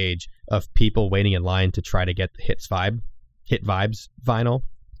the stage of people waiting in line to try to get the Hit Vibes vinyl,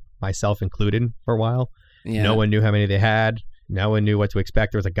 myself included, for a while. Yeah. No one knew how many they had. No one knew what to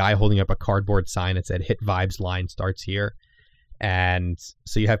expect. There was a guy holding up a cardboard sign that said Hit Vibes line starts here. And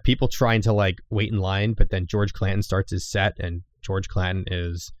so you have people trying to wait in line, but then George Clanton starts his set, and George Clanton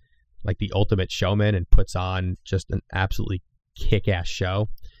is the ultimate showman and puts on just an absolutely kick-ass show.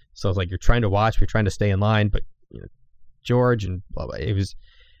 So it's you're trying to watch, you're trying to stay in line, but George, and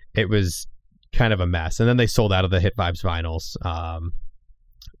it was kind of a mess. And then they sold out of the Hit Vibes vinyls.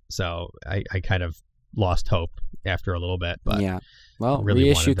 So I kind of lost hope after a little bit. But yeah, well, really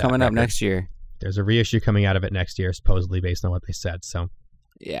reissue coming up next year. There's a reissue coming out of it next year, supposedly based on what they said. So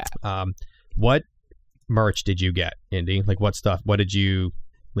yeah. What merch did you get, Indy? What stuff? What did you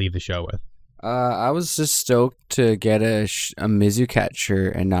leave the show with? I was just stoked to get a Mizucat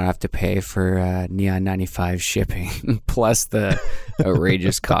shirt and not have to pay for Neon 95 shipping, plus the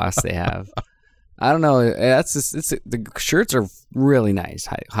outrageous costs they have. I don't know. The shirts are really nice,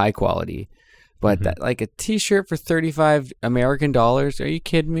 high quality, but that a T-shirt for $35 American dollars? Are you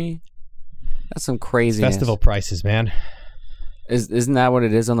kidding me? That's some craziness. Festival prices, man. Isn't that what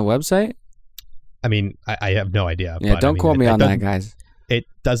it is on the website? I mean, I have no idea. Yeah, don't quote me on that, guys. It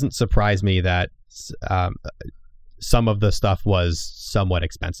doesn't surprise me that some of the stuff was somewhat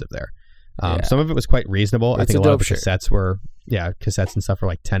expensive there. Some of it was quite reasonable. I think a lot of the cassettes were cassettes and stuff were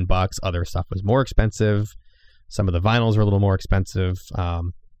like $10. Other stuff was more expensive. Some of the vinyls were a little more expensive.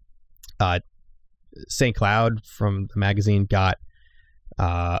 St. Cloud from the magazine got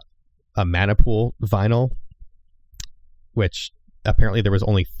a Manipool vinyl, which apparently there was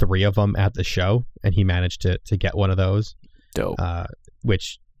only 3 of them at the show, and he managed to get one of those. Dope.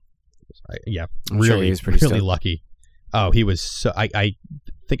 Which, I'm really, sure he was pretty really stoked. lucky. Oh, he was so. I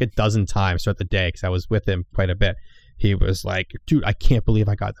think a dozen times throughout the day, because I was with him quite a bit. He was like, "Dude, I can't believe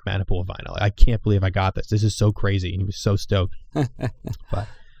I got the Manipool vinyl. I can't believe I got this. This is so crazy." And he was so stoked. But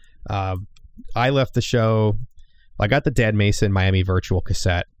I left the show. I got the Dan Mason Miami Virtual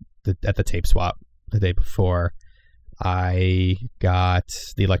cassette at the tape swap the day before. I got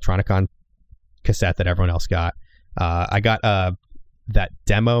the Electronicon cassette that everyone else got. I got that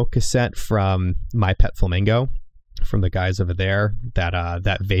demo cassette from My Pet Flamingo from the guys over there.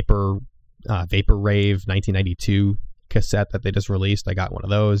 That Vapor Rave 1992 cassette that they just released. I got one of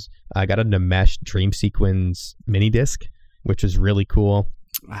those. I got a Namesh Dream Sequence mini disc, which is really cool.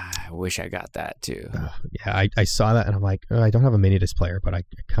 I wish I got that too. I saw that and I'm like, I don't have a mini disc player, but I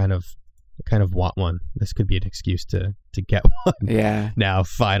kind of want one. This could be an excuse to get one. Yeah. Now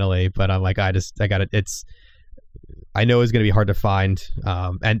finally, but I'm like, I got it. I know it's going to be hard to find.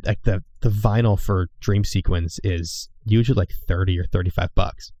 And like the vinyl for Dream Sequence is usually like $30 or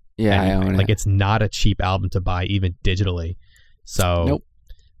 $35. Yeah, I own like it. it's not a cheap album to buy even digitally. So Nope.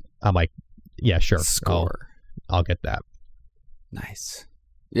 I'm like, yeah, sure. Score. I'll get that. Nice.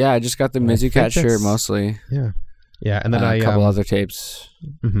 Yeah, I just got the I think Mizucat shirt that's- mostly. Yeah. Yeah. And then a couple other tapes.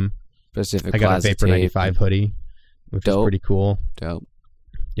 mhm. Pacific I got a Plaza Vapor tape. 95 hoodie, which is Dope. pretty cool. Dope.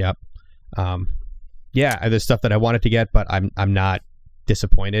 Yep. Yeah, there's stuff that I wanted to get, but I'm not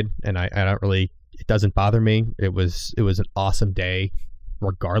disappointed, and I don't really. It doesn't bother me. It was an awesome day,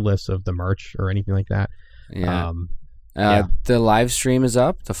 regardless of the merch or anything like that. Yeah. Yeah. The live stream is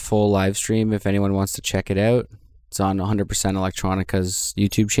up. The full live stream, if anyone wants to check it out, it's on 100% Electronica's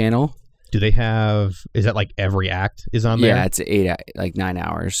YouTube channel. Do they have? Is that like every act is on there? Yeah, it's 9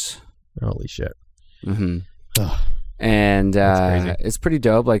 hours. Holy shit. Mm-hmm. Ugh. And That's crazy. it's pretty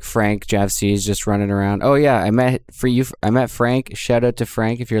dope. Like Frank Javc is just running around. Oh yeah, I met Frank. Shout out to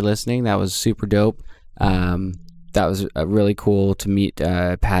Frank if you're listening. That was super dope. That was really cool to meet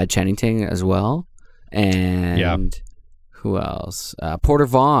Pad Chennington as well. And who else? Porter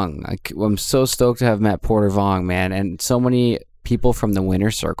Vong. I'm so stoked to have met Porter Vong, man, and so many people from the Winner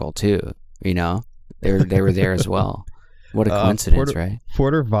Circle too. You know, they were there as well. What a coincidence, right?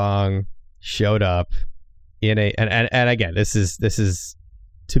 Porter Vong showed up in a and again, this is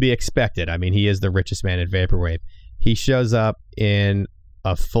to be expected. I mean, he is the richest man in vaporwave. He shows up in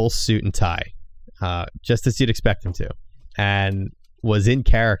a full suit and tie, just as you'd expect him to, and was in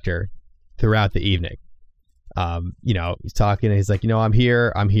character throughout the evening. He's talking and he's like, I'm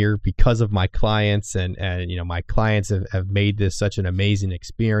here because of my clients, and my clients have made this such an amazing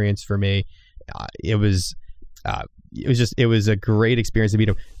experience for me. It was a great experience to meet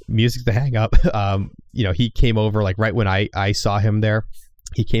him. Music to hang up. He came over like right when I saw him there.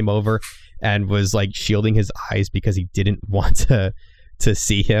 He came over and was like shielding his eyes because he didn't want to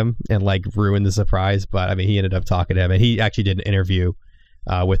see him and like ruin the surprise. But I mean, he ended up talking to him, and he actually did an interview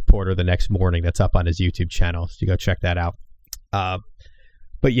with Porter the next morning. That's up on his YouTube channel, so you go check that out.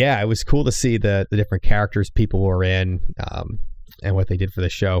 But yeah, it was cool to see the different characters people were in, and what they did for the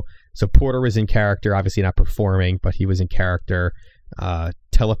show. So Porter was in character, obviously not performing, but he was in character.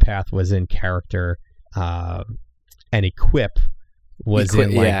 Telepath was in character, and Equip was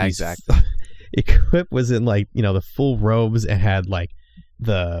in like yeah, these, exactly. Equip was in like the full robes and had like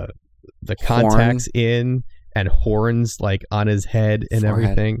the contacts in and horns like on his head and Forehead.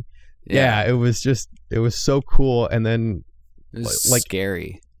 everything. Yeah, it was so cool. And then It was like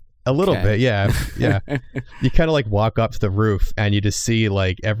scary. a little Okay. bit, yeah. You kind of like walk up to the roof and you just see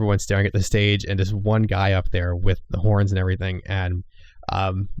like everyone staring at the stage and just one guy up there with the horns and everything, and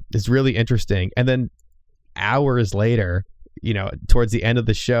it's really interesting. And then hours later, towards the end of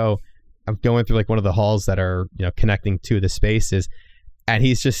the show, I'm going through like one of the halls that are connecting to the spaces, and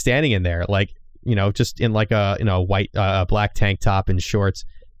he's just standing in there like just in like a white black tank top and shorts,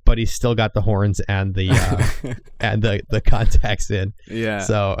 but he's still got the horns and the and the contacts in. Yeah.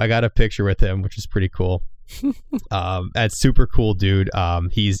 So I got a picture with him, which is pretty cool. And super cool dude.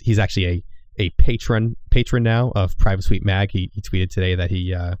 He's actually a patron now of Private Suite Mag. He tweeted today that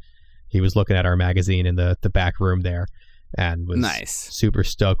he was looking at our magazine in the back room there, and was Nice. super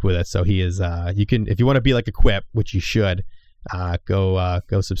stoked with it. So he is. You can, if you want to be like Equip, which you should, go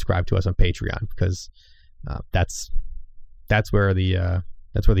subscribe to us on Patreon, because that's where the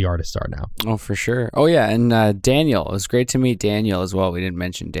That's where the artists are now. Oh, for sure. Oh, yeah. And Daniel. It was great to meet Daniel as well. We didn't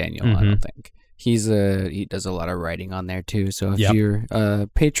mention Daniel, I don't think. He does a lot of writing on there too. So if you're a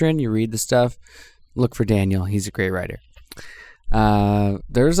patron, you read the stuff, look for Daniel. He's a great writer.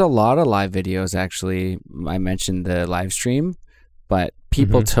 There's a lot of live videos, actually. I mentioned the live stream, but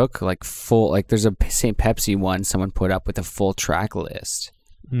people took like full, like there's a St. Pepsi one someone put up with a full track list.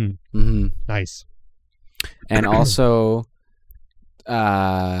 Nice. And also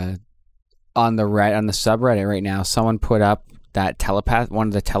on the subreddit right now, someone put up that one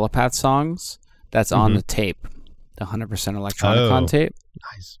of the Telepath songs that's on the tape, the 100% Electronicon tape.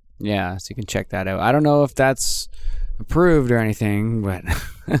 Nice. Yeah, so you can check that out. I don't know if that's approved or anything, but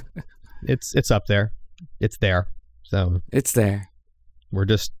it's up there. It's there. So it's there. We're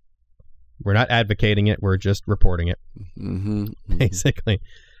not advocating it. We're just reporting it, basically.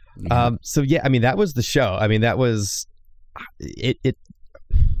 Yeah. So yeah, I mean, that was the show. I mean, that was it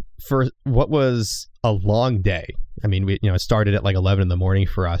for what was a long day. I mean, we, it started at like 11 in the morning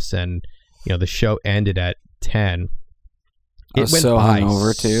for us, and the show ended at 10. I was so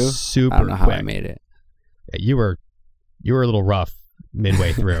hungover too. Super I don't know how quick. I made it. You were a little rough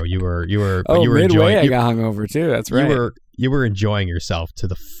midway through. You were midway enjoying. I got hungover too. That's right. You were enjoying yourself to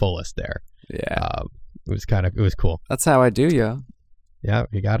the fullest there. Yeah. It was cool. That's how I do, yo. Yeah,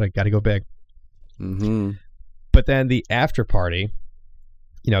 you gotta go big. But then the after party,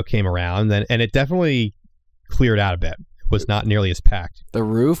 came around, and it definitely cleared out a bit. It was not nearly as packed. The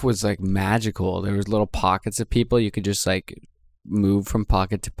roof was like magical. There was little pockets of people. You could just like move from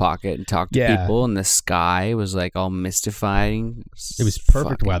pocket to pocket and talk to people, and the sky was like all mystifying. It was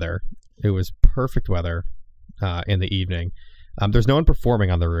perfect weather. It was perfect weather in the evening. There's no one performing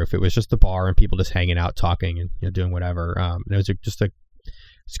on the roof. It was just the bar and people just hanging out, talking, and doing whatever. And it was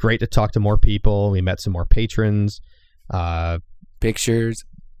it's great to talk to more people. We met some more patrons. Pictures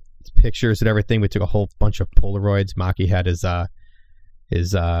and everything. We took a whole bunch of Polaroids. Maki had his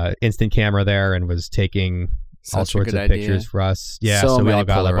instant camera there and was taking all sorts of pictures for us. Yeah, so we all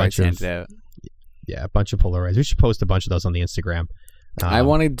got a bunch of Polaroids. We should post a bunch of those on the Instagram. I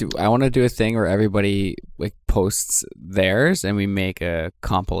want to do a thing where everybody like posts theirs and we make a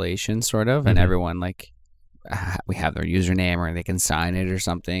compilation sort of, and everyone like we have their username or they can sign it or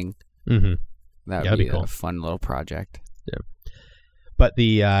something. That would be cool. A fun little project. Yeah. But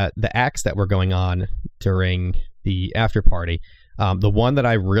the acts that were going on during the after party, the one that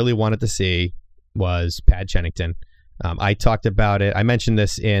I really wanted to see was Pad Chennington. I talked about it. I mentioned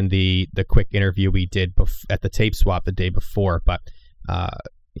this in the quick interview we did at the tape swap the day before, but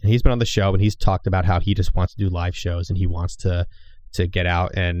he's been on the show and he's talked about how he just wants to do live shows and he wants to get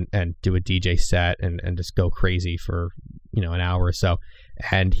out and do a DJ set and just go crazy for an hour or so.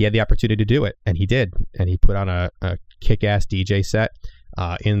 And he had the opportunity to do it, and he did. And he put on a kick-ass DJ set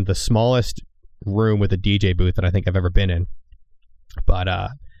in the smallest room with a DJ booth that I think I've ever been in. But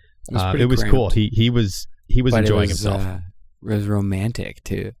it was cool. He was enjoying himself. It was romantic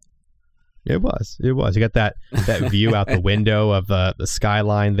too. It was. You got that view out the window of the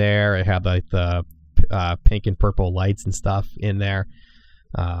skyline there. It had like the pink and purple lights and stuff in there.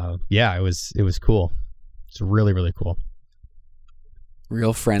 It was cool. It's really, really cool.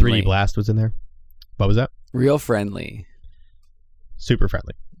 Real friendly. 3D Blast was in there. What was that? Real friendly. Super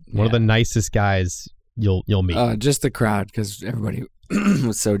friendly. One of the nicest guys you'll meet. Just the crowd, because everybody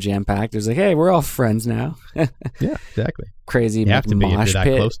was so jam packed. It was like, hey, we're all friends now. Yeah, exactly. Crazy mosh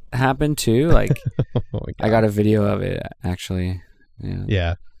pit happened too. Like, I got a video of it actually.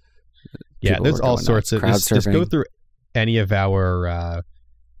 Yeah. There's all sorts of. Just go through any of our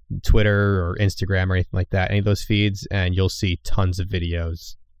Twitter or Instagram or anything like that, any of those feeds, and you'll see tons of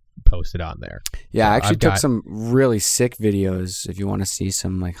videos posted on there. Yeah, I actually took some really sick videos if you want to see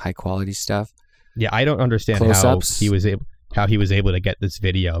some like high quality stuff. Yeah, I don't understand close-ups. how he was able to get this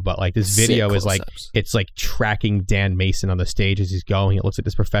video, but like this video is like it's like tracking Dan Mason on the stage as he's going. It looks like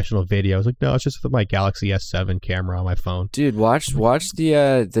this professional video. I was like, no, it's just with my Galaxy S7 camera on my phone. Dude, watch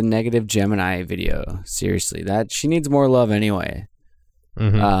the Negative Gemini video. Seriously, that she needs more love anyway.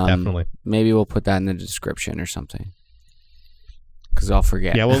 Definitely. Maybe we'll put that in the description or something, because I'll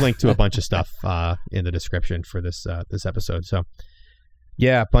forget. Yeah, we'll link to a bunch of stuff in the description for this episode. So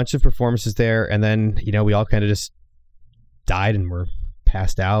yeah, a bunch of performances there, and then we all kind of just died and were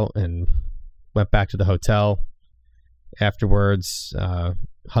passed out and went back to the hotel afterwards.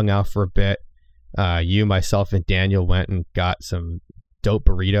 Hung out for a bit. You, myself, and Daniel went and got some dope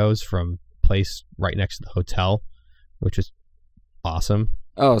burritos from a place right next to the hotel, which is awesome.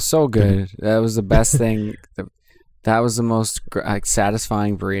 Oh, so good. That was the best thing. That was the most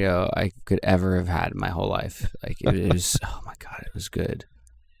satisfying burrito I could ever have had in my whole life. Like, it was, oh my God, it was good.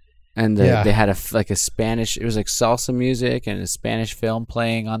 And they had a Spanish. It was like salsa music and a Spanish film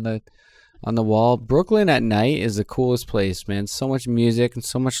playing on the wall. Brooklyn at night is the coolest place, man. So much music and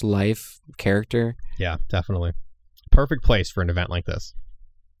so much life, character. Yeah, definitely. Perfect place for an event like this.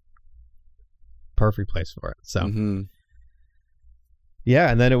 Perfect place for it. So, yeah,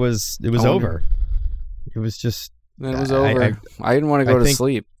 and then it was over. It was just. Then it was over. I didn't want to go to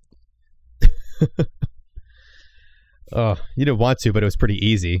sleep. Oh, you didn't want to, but it was pretty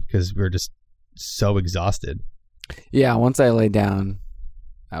easy because we were just so exhausted. Yeah, once I laid down,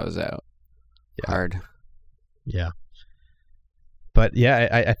 I was out. Yeah. Hard. Yeah. But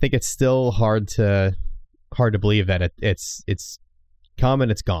yeah, I think it's still hard to believe that it's come and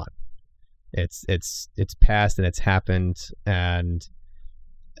it's gone. It's past and it's happened, and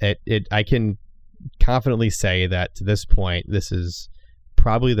I can confidently say that to this point, this is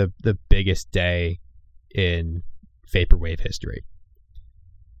probably the biggest day in vaporwave history.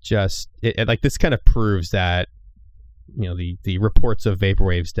 Just like this kind of proves that, you know, the reports of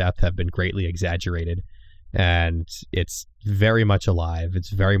vaporwave's death have been greatly exaggerated, and it's very much alive.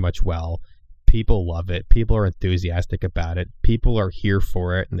 It's very much well. People love it. People are enthusiastic about it. People are here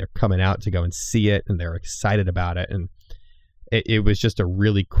for it, and they're coming out to go and see it, and they're excited about it. And it was just a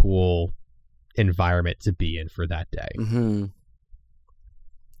really cool environment to be in for that day. Mm-hmm.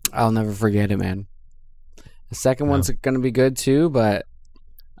 I'll never forget it, man. The second one's going to be good too, but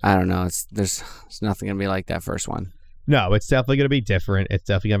I don't know. There's nothing going to be like that first one. No, it's definitely going to be different. It's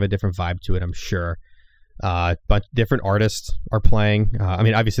definitely going to have a different vibe to it, I'm sure. But different artists are playing. I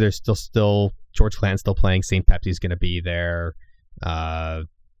mean, obviously, there's still George Clanton's still playing. St. Pepsi's going to be there. I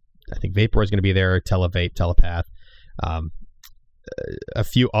think Vapor is going to be there. Televape, Telepath. A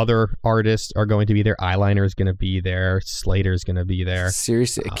few other artists are going to be there. Eyeliner is going to be there. Slater is going to be there.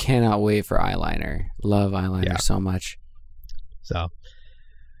 Seriously, I cannot wait for Eyeliner. Love Eyeliner so much. So,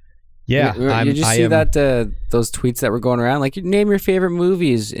 yeah. Did you see that those tweets that were going around? Like, name your favorite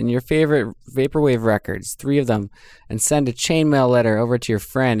movies and your favorite vaporwave records, 3 of them, and send a chainmail letter over to your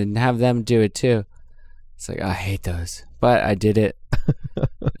friend and have them do it too. It's like, I hate those, but I did it,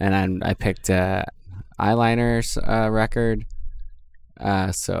 and I picked Eyeliner's record.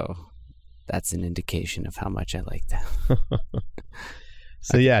 So that's an indication of how much I like that.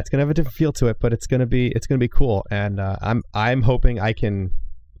 So yeah, it's gonna have a different feel to it, but it's gonna be cool. And I'm hoping I can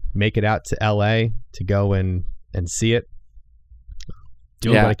make it out to LA to go and see it.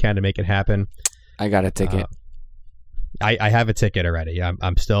 Doing what I can to make it happen. I got a ticket. I have a ticket already.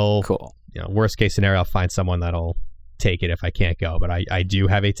 I'm still cool. You know, worst case scenario, I'll find someone that'll take it if I can't go. But I do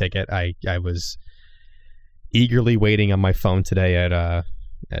have a ticket. I was eagerly waiting on my phone today at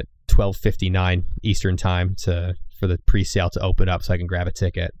 12:59 Eastern time for the pre-sale to open up so I can grab a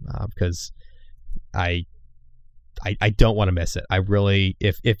ticket, because I don't want to miss it. I really,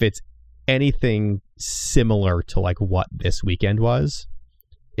 if it's anything similar to like what this weekend was,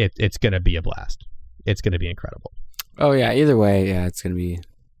 it's going to be a blast. It's going to be incredible. Oh yeah, either way, yeah, it's going to be.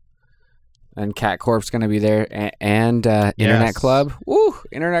 And Cat Corp's going to be there, and Internet Club. Woo!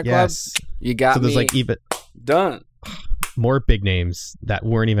 Internet Club. You got me. So there's like even done. More big names that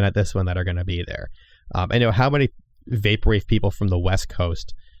weren't even at this one that are going to be there. I know how many vaporwave people from the West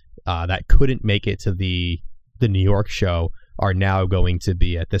Coast that couldn't make it to the New York show are now going to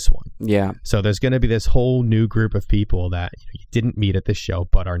be at this one. Yeah. So there's going to be this whole new group of people that you didn't meet at this show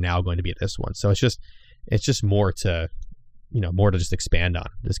but are now going to be at this one. So it's just more to just expand on,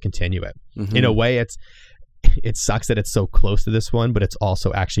 just continue it. Mm-hmm. In a way, it sucks that it's so close to this one, but it's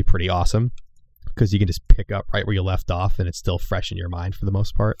also actually pretty awesome because you can just pick up right where you left off and it's still fresh in your mind for the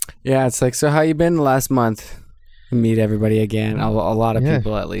most part. Yeah, it's like, so how you been the last month? Meet everybody again. A lot of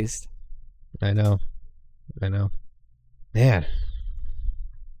people, at least. I know. Man.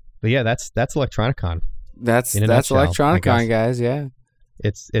 But yeah, that's Electronicon. That's Electronicon, guys. Yeah.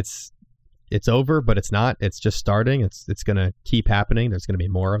 It's over, but it's not. It's just starting. It's going to keep happening. There's going to be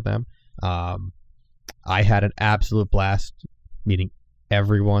more of them. I had an absolute blast meeting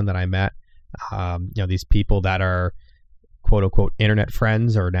everyone that I met. These people that are quote unquote internet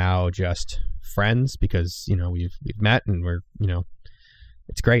friends are now just friends because, we've met and we're,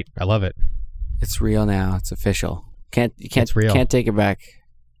 it's great. I love it. It's real now. It's official. It's real. Can't take it back.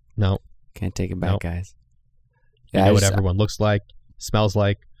 No. Can't take it back, guys. Yeah, know what everyone looks like, smells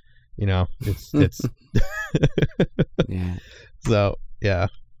like. It's yeah. So yeah.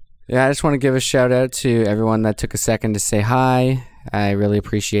 I just want to give a shout out to everyone that took a second to say hi. I really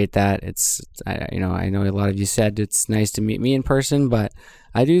appreciate that. I know a lot of you said it's nice to meet me in person, but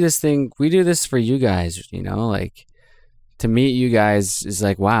we do this for you guys, like to meet you guys is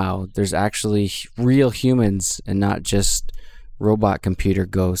like, wow, there's actually real humans and not just robot computer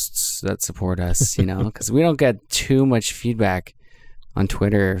ghosts that support us, because we don't get too much feedback on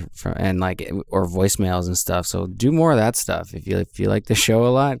Twitter or voicemails and stuff. So do more of that stuff if you like the show a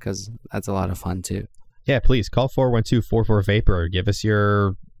lot, because that's a lot of fun too. Yeah, please call 412-44-VAPOR. Give us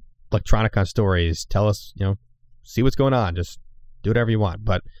your Electronicon stories. Tell us, see what's going on. Just do whatever you want.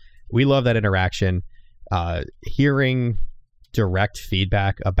 But we love that interaction. Hearing direct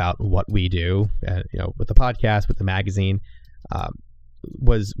feedback about what we do, with the podcast, with the magazine,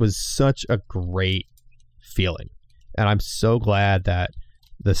 was such a great feeling. And I'm so glad that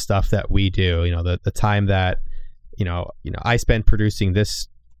the stuff that we do, the time that, I spend producing this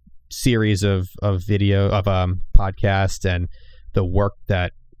series of video of podcast, and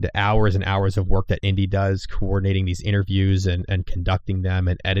the hours and hours of work that Indy does coordinating these interviews and conducting them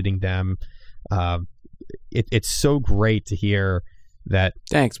and editing them. It's so great to hear that.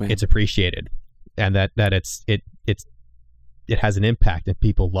 Thanks, man. It's appreciated, and that it has an impact and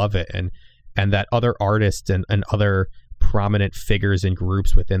people love it, and that other artists and other prominent figures and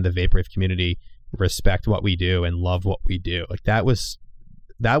groups within the Vaporwave community respect what we do and love what we do. Like that was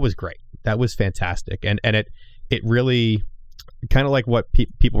great. That was fantastic. And it really kind of like what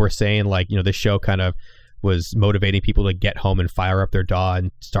people were saying, like, the show kind of was motivating people to get home and fire up their DAW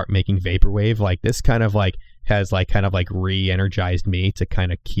and start making Vaporwave. Like this kind of like has like kind of like re-energized me to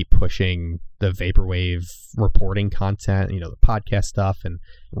kind of keep pushing the Vaporwave reporting content, the podcast stuff and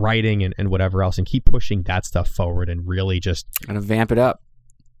writing and whatever else, and keep pushing that stuff forward and really just kind of vamp it up,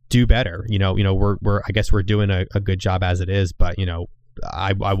 do better. We're I guess we're doing a good job as it is, but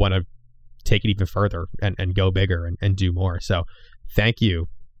I want to take it even further and go bigger and do more. So thank you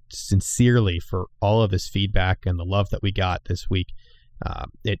sincerely for all of this feedback and the love that we got this week.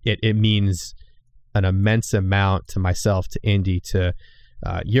 It means an immense amount to myself, to Indy, to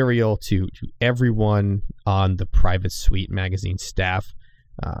Uriel, to everyone on the Private Suite magazine staff.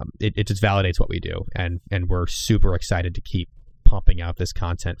 It just validates what we do, and we're super excited to keep pumping out this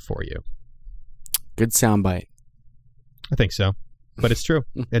content for you. Good soundbite. I think so, but it's true.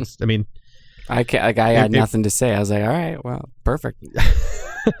 I had nothing to say. I was like, all right, well, perfect.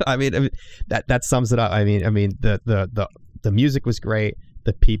 That sums it up. The music was great.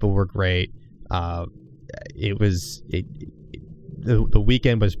 The people were great. The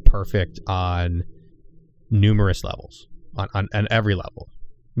weekend was perfect on numerous levels, on every level.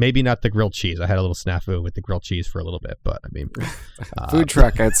 Maybe not the grilled cheese. I had a little snafu with the grilled cheese for a little bit, but food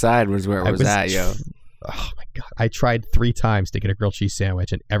truck outside was where it was at, yo. Oh my God. I tried 3 times to get a grilled cheese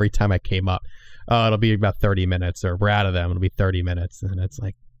sandwich, and every time I came up, it'll be about 30 minutes, or we're out of them. It'll be 30 minutes. And it's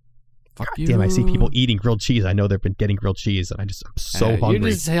like, God damn, I see people eating grilled cheese. I know they've been getting grilled cheese, and I'm so hungry. You're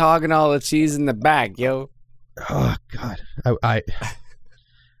just hogging all the cheese in the back, yo. Oh God.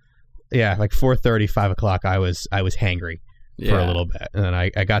 Yeah, like 4:30, 5 o'clock, I was hangry for a little bit. And then I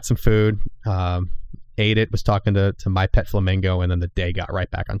got some food, ate it, was talking to my pet flamingo, and then the day got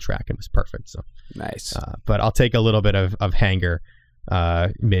right back on track and was perfect. So nice. But I'll take a little bit of hanger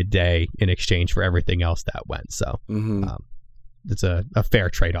midday in exchange for everything else that went. So it's a fair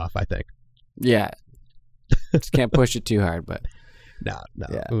trade-off, I think. Yeah. Just can't push it too hard, but no,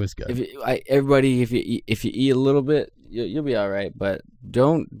 yeah. It was good. Everybody, if you eat a little bit, you'll be all right. But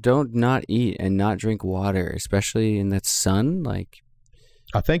don't not eat and not drink water, especially in that sun. Like,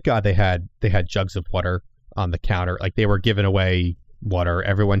 thank God they had jugs of water on the counter. Like, they were giving away water.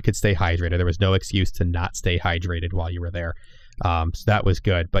 Everyone could stay hydrated. There was no excuse to not stay hydrated while you were there. So that was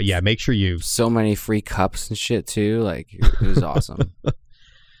good. But yeah, make sure you... So many free cups and shit too. Like, it was awesome.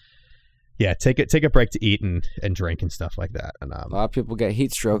 Yeah, take a break to eat and drink and stuff like that. And a lot of people get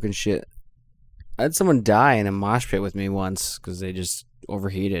heat stroke and shit. I had someone die in a mosh pit with me once because they just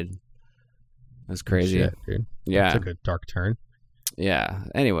overheated. That's crazy. Shit, dude. Yeah. Took a dark turn. Yeah.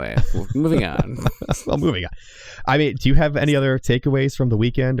 Anyway, moving on. Well, moving on. I mean, do you have any other takeaways from the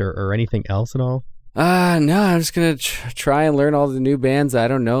weekend or anything else at all? No, I'm just going to try and learn all the new bands I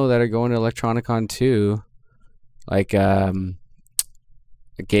don't know that are going to Electronicon 2. Like,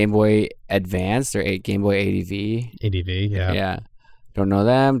 Game Boy Advanced or Game Boy ADV. ADV, yeah. Yeah. Don't know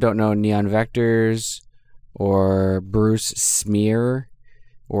them. Don't know Neon Vectors or Bruce Smear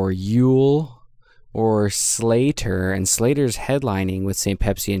or Yule or Slater. And Slater's headlining with St.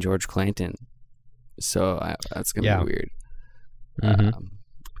 Pepsi and George Clanton. So that's going to be weird. Mm-hmm.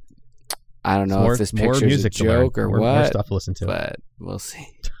 I don't know if this picture is a joke or what. More stuff to listen to. But we'll see.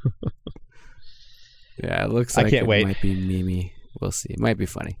 Yeah, it looks like it might be memey. We'll see. It might be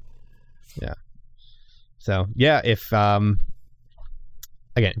funny. Yeah. So, yeah, if you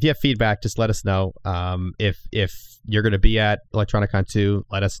have feedback, just let us know. If you're going to be at Electronicon 2,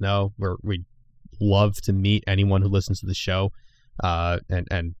 let us know. We'd love to meet anyone who listens to the show.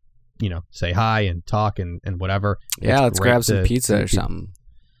 and say hi and talk and whatever. Yeah, let's grab some pizza or something.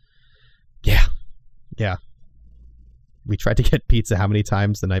 Yeah. We tried to get pizza how many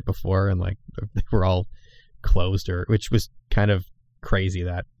times the night before, and like they were all closed, which was kind of crazy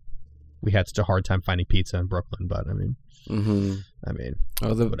that we had such a hard time finding pizza in Brooklyn. But I mean,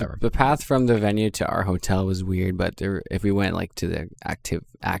 whatever. The path from the venue to our hotel was weird, but if we went like to the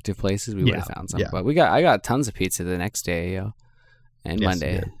active places, we would have found some. Yeah. But I got tons of pizza the next day, and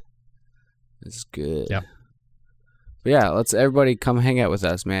Monday. It's good. Yeah. But yeah, let's everybody come hang out with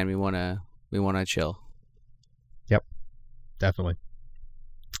us, man. We wanna chill. Yep, definitely.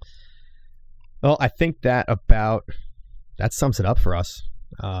 Well, I think that sums it up for us.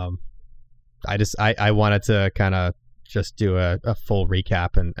 I wanted to kind of just do a full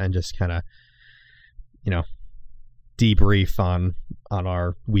recap and just kind of, debrief on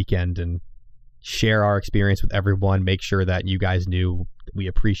our weekend and share our experience with everyone. Make sure that you guys knew we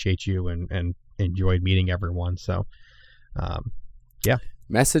appreciate you and enjoyed meeting everyone. So, yeah.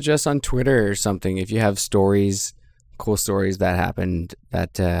 Message us on Twitter or something if you have cool stories that happened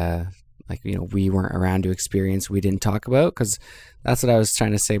that we weren't around to experience, we didn't talk about, because that's what I was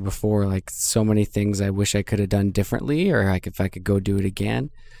trying to say before. Like, so many things I wish I could have done differently, or like if I could go do it again.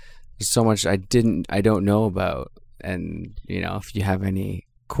 There's so much I don't know about. And if you have any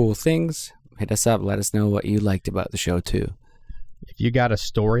cool things, hit us up. Let us know what you liked about the show too. If you got a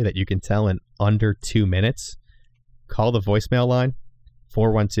story that you can tell in under 2 minutes, call the voicemail line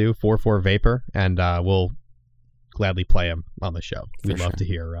 412-44-VAPOR, and we'll gladly play them on the show. We'd love to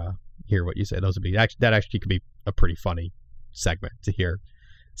hear what you say. Those would be that actually could be a pretty funny segment to hear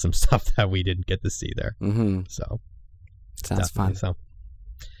some stuff that we didn't get to see there. Mm-hmm. So sounds fun. So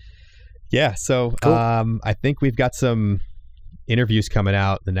yeah, so cool. I think we've got some interviews coming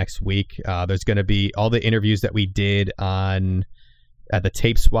out the next week. There's going to be all the interviews that we did at the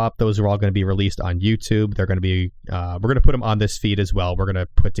tape swap. Those are all going to be released on YouTube. They're going to be we're going to put them on this feed as well. We're going to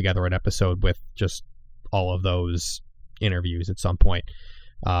put together an episode with just all of those interviews at some point.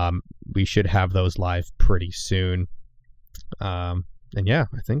 We should have those live pretty soon. And yeah,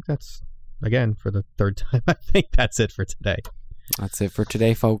 I think that's, again, for the third time, I think that's it for today. That's it for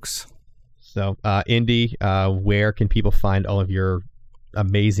today, folks. So, Indy, where can people find all of your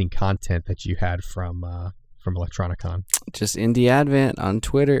amazing content that you had from Electronicon? Just Indie Advent on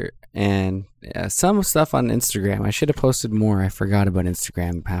Twitter and some stuff on Instagram. I should have posted more. I forgot about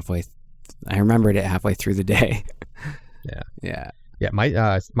Instagram halfway. I remembered it halfway through the day. Yeah.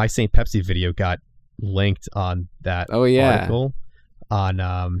 My St. Pepsi video got linked on that article on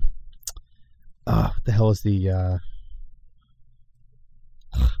what the hell is the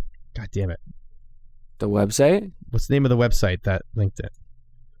God damn it. The website? What's the name of the website that linked it?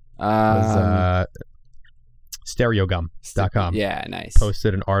 Stereogum.com. Yeah, nice.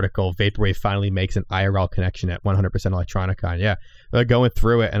 Posted an article. Vaporwave finally makes an IRL connection at 100% Electronicon. Yeah. They're going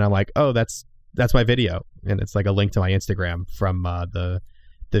through it and I'm like, oh, that's my video. And it's like a link to my Instagram from the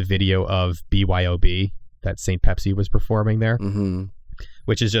video of BYOB that St. Pepsi was performing there. Mm-hmm.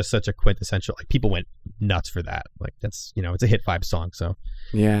 Which is just such a quintessential, like, people went nuts for that. Like, that's, it's a hit 5 song. So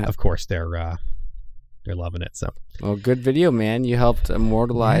yeah, of course they're loving it. So, well, good video, man. You helped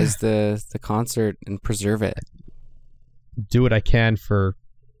immortalize the concert and preserve it. Do what I can for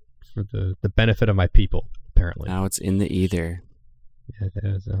the benefit of my people, apparently. Now it's in the ether. Yeah, it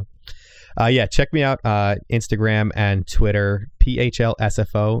is. Yeah, check me out, Instagram and Twitter,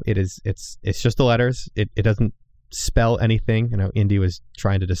 PHLSFO. It's just the letters. It doesn't spell anything. Indy was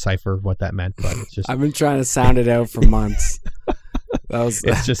trying to decipher what that meant, but it's just I've been trying to sound it out for months.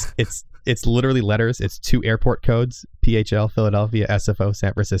 It's literally letters. It's 2 airport codes: PHL Philadelphia, SFO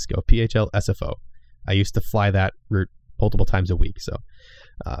San Francisco. PHL SFO. I used to fly that route multiple times a week, so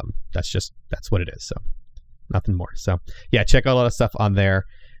that's what it is. So nothing more. So yeah, check out a lot of stuff on there.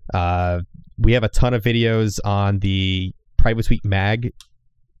 We have a ton of videos on the Private Suite Mag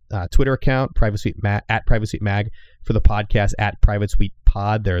Twitter account, at Private Suite Mag, for the podcast at Private Suite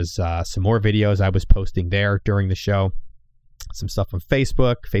Pod. There's some more videos I was posting there during the show. Some stuff on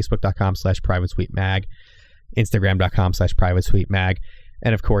Facebook, facebook.com/Private Suite Mag, Instagram.com/Private Suite Mag,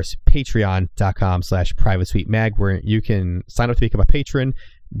 and of course Patreon.com/Private Suite Mag, where you can sign up to become a patron,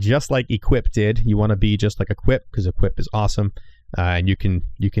 just like Equip did. You want to be just like Equip because Equip is awesome, and you can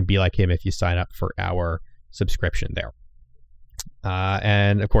be like him if you sign up for our subscription there.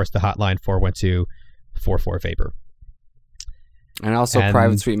 And of course the hotline 412-44-VAPOR. And also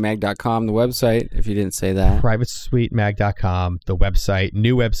privatesuitemag.com, the website, if you didn't say that. Privatesuitemag.com, the website.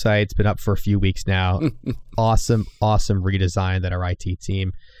 New website. It's been up for a few weeks now. Awesome redesign that our IT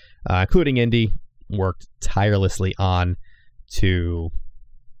team, including Indy, worked tirelessly on to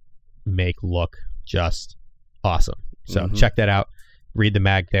make look just awesome. So check that out. Read the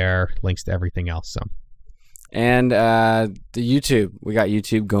mag there. Links to everything else. So. And the YouTube. We got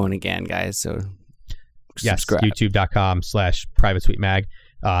YouTube going again, guys. So subscribe. Yes, youtube.com/Private Suite Mag.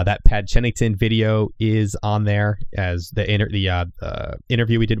 That Pat Chennington video is on there as the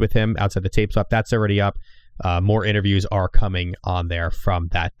interview we did with him outside the tape swap. That's already up. More interviews are coming on there from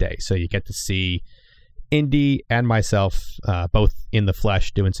that day. So you get to see Indy and myself both in the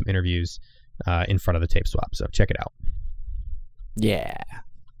flesh doing some interviews in front of the tape swap. So check it out. Yeah.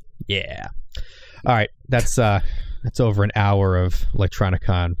 All right, that's over an hour of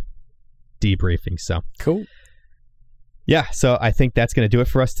Electronicon debriefing. So cool. Yeah, so I think that's going to do it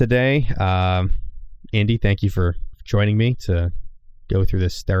for us today. Indy, thank you for joining me to go through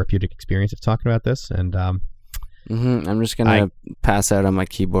this therapeutic experience of talking about this. And I'm just going to pass out on my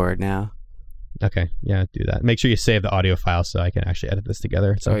keyboard now. Okay, yeah, do that. Make sure you save the audio file so I can actually edit this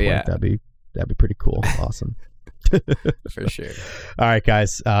together at some point. Yeah. That'd be pretty cool. Awesome. For sure. All right,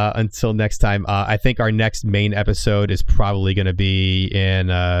 guys. Until next time, I think our next main episode is probably going to be in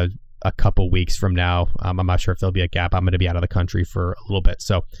a couple weeks from now. I'm not sure if there'll be a gap. I'm going to be out of the country for a little bit.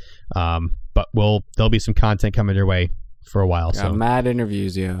 So, but there'll be some content coming your way for a while. So mad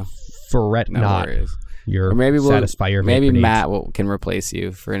interviews, yo. Fret not. Worries. Or maybe satisfy your maybe Matt can replace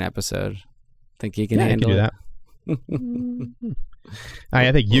you for an episode. Think he can handle do it? That.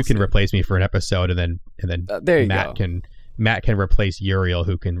 I think you can replace me for an episode, and then there you Matt go. Matt can replace Uriel,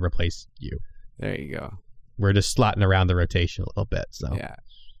 who can replace you. There you go. We're just slotting around the rotation a little bit. So yeah.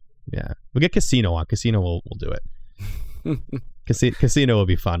 We'll get Casino on. Casino will do it. Casino will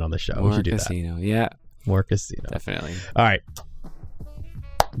be fun on the show. We should do Casino. that. Yeah. More Casino. Definitely. All right.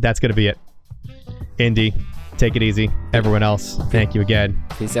 That's gonna be it. Indy, take it easy. Everyone else, thank you again.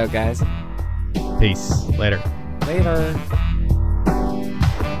 Peace out, guys. Peace. Later.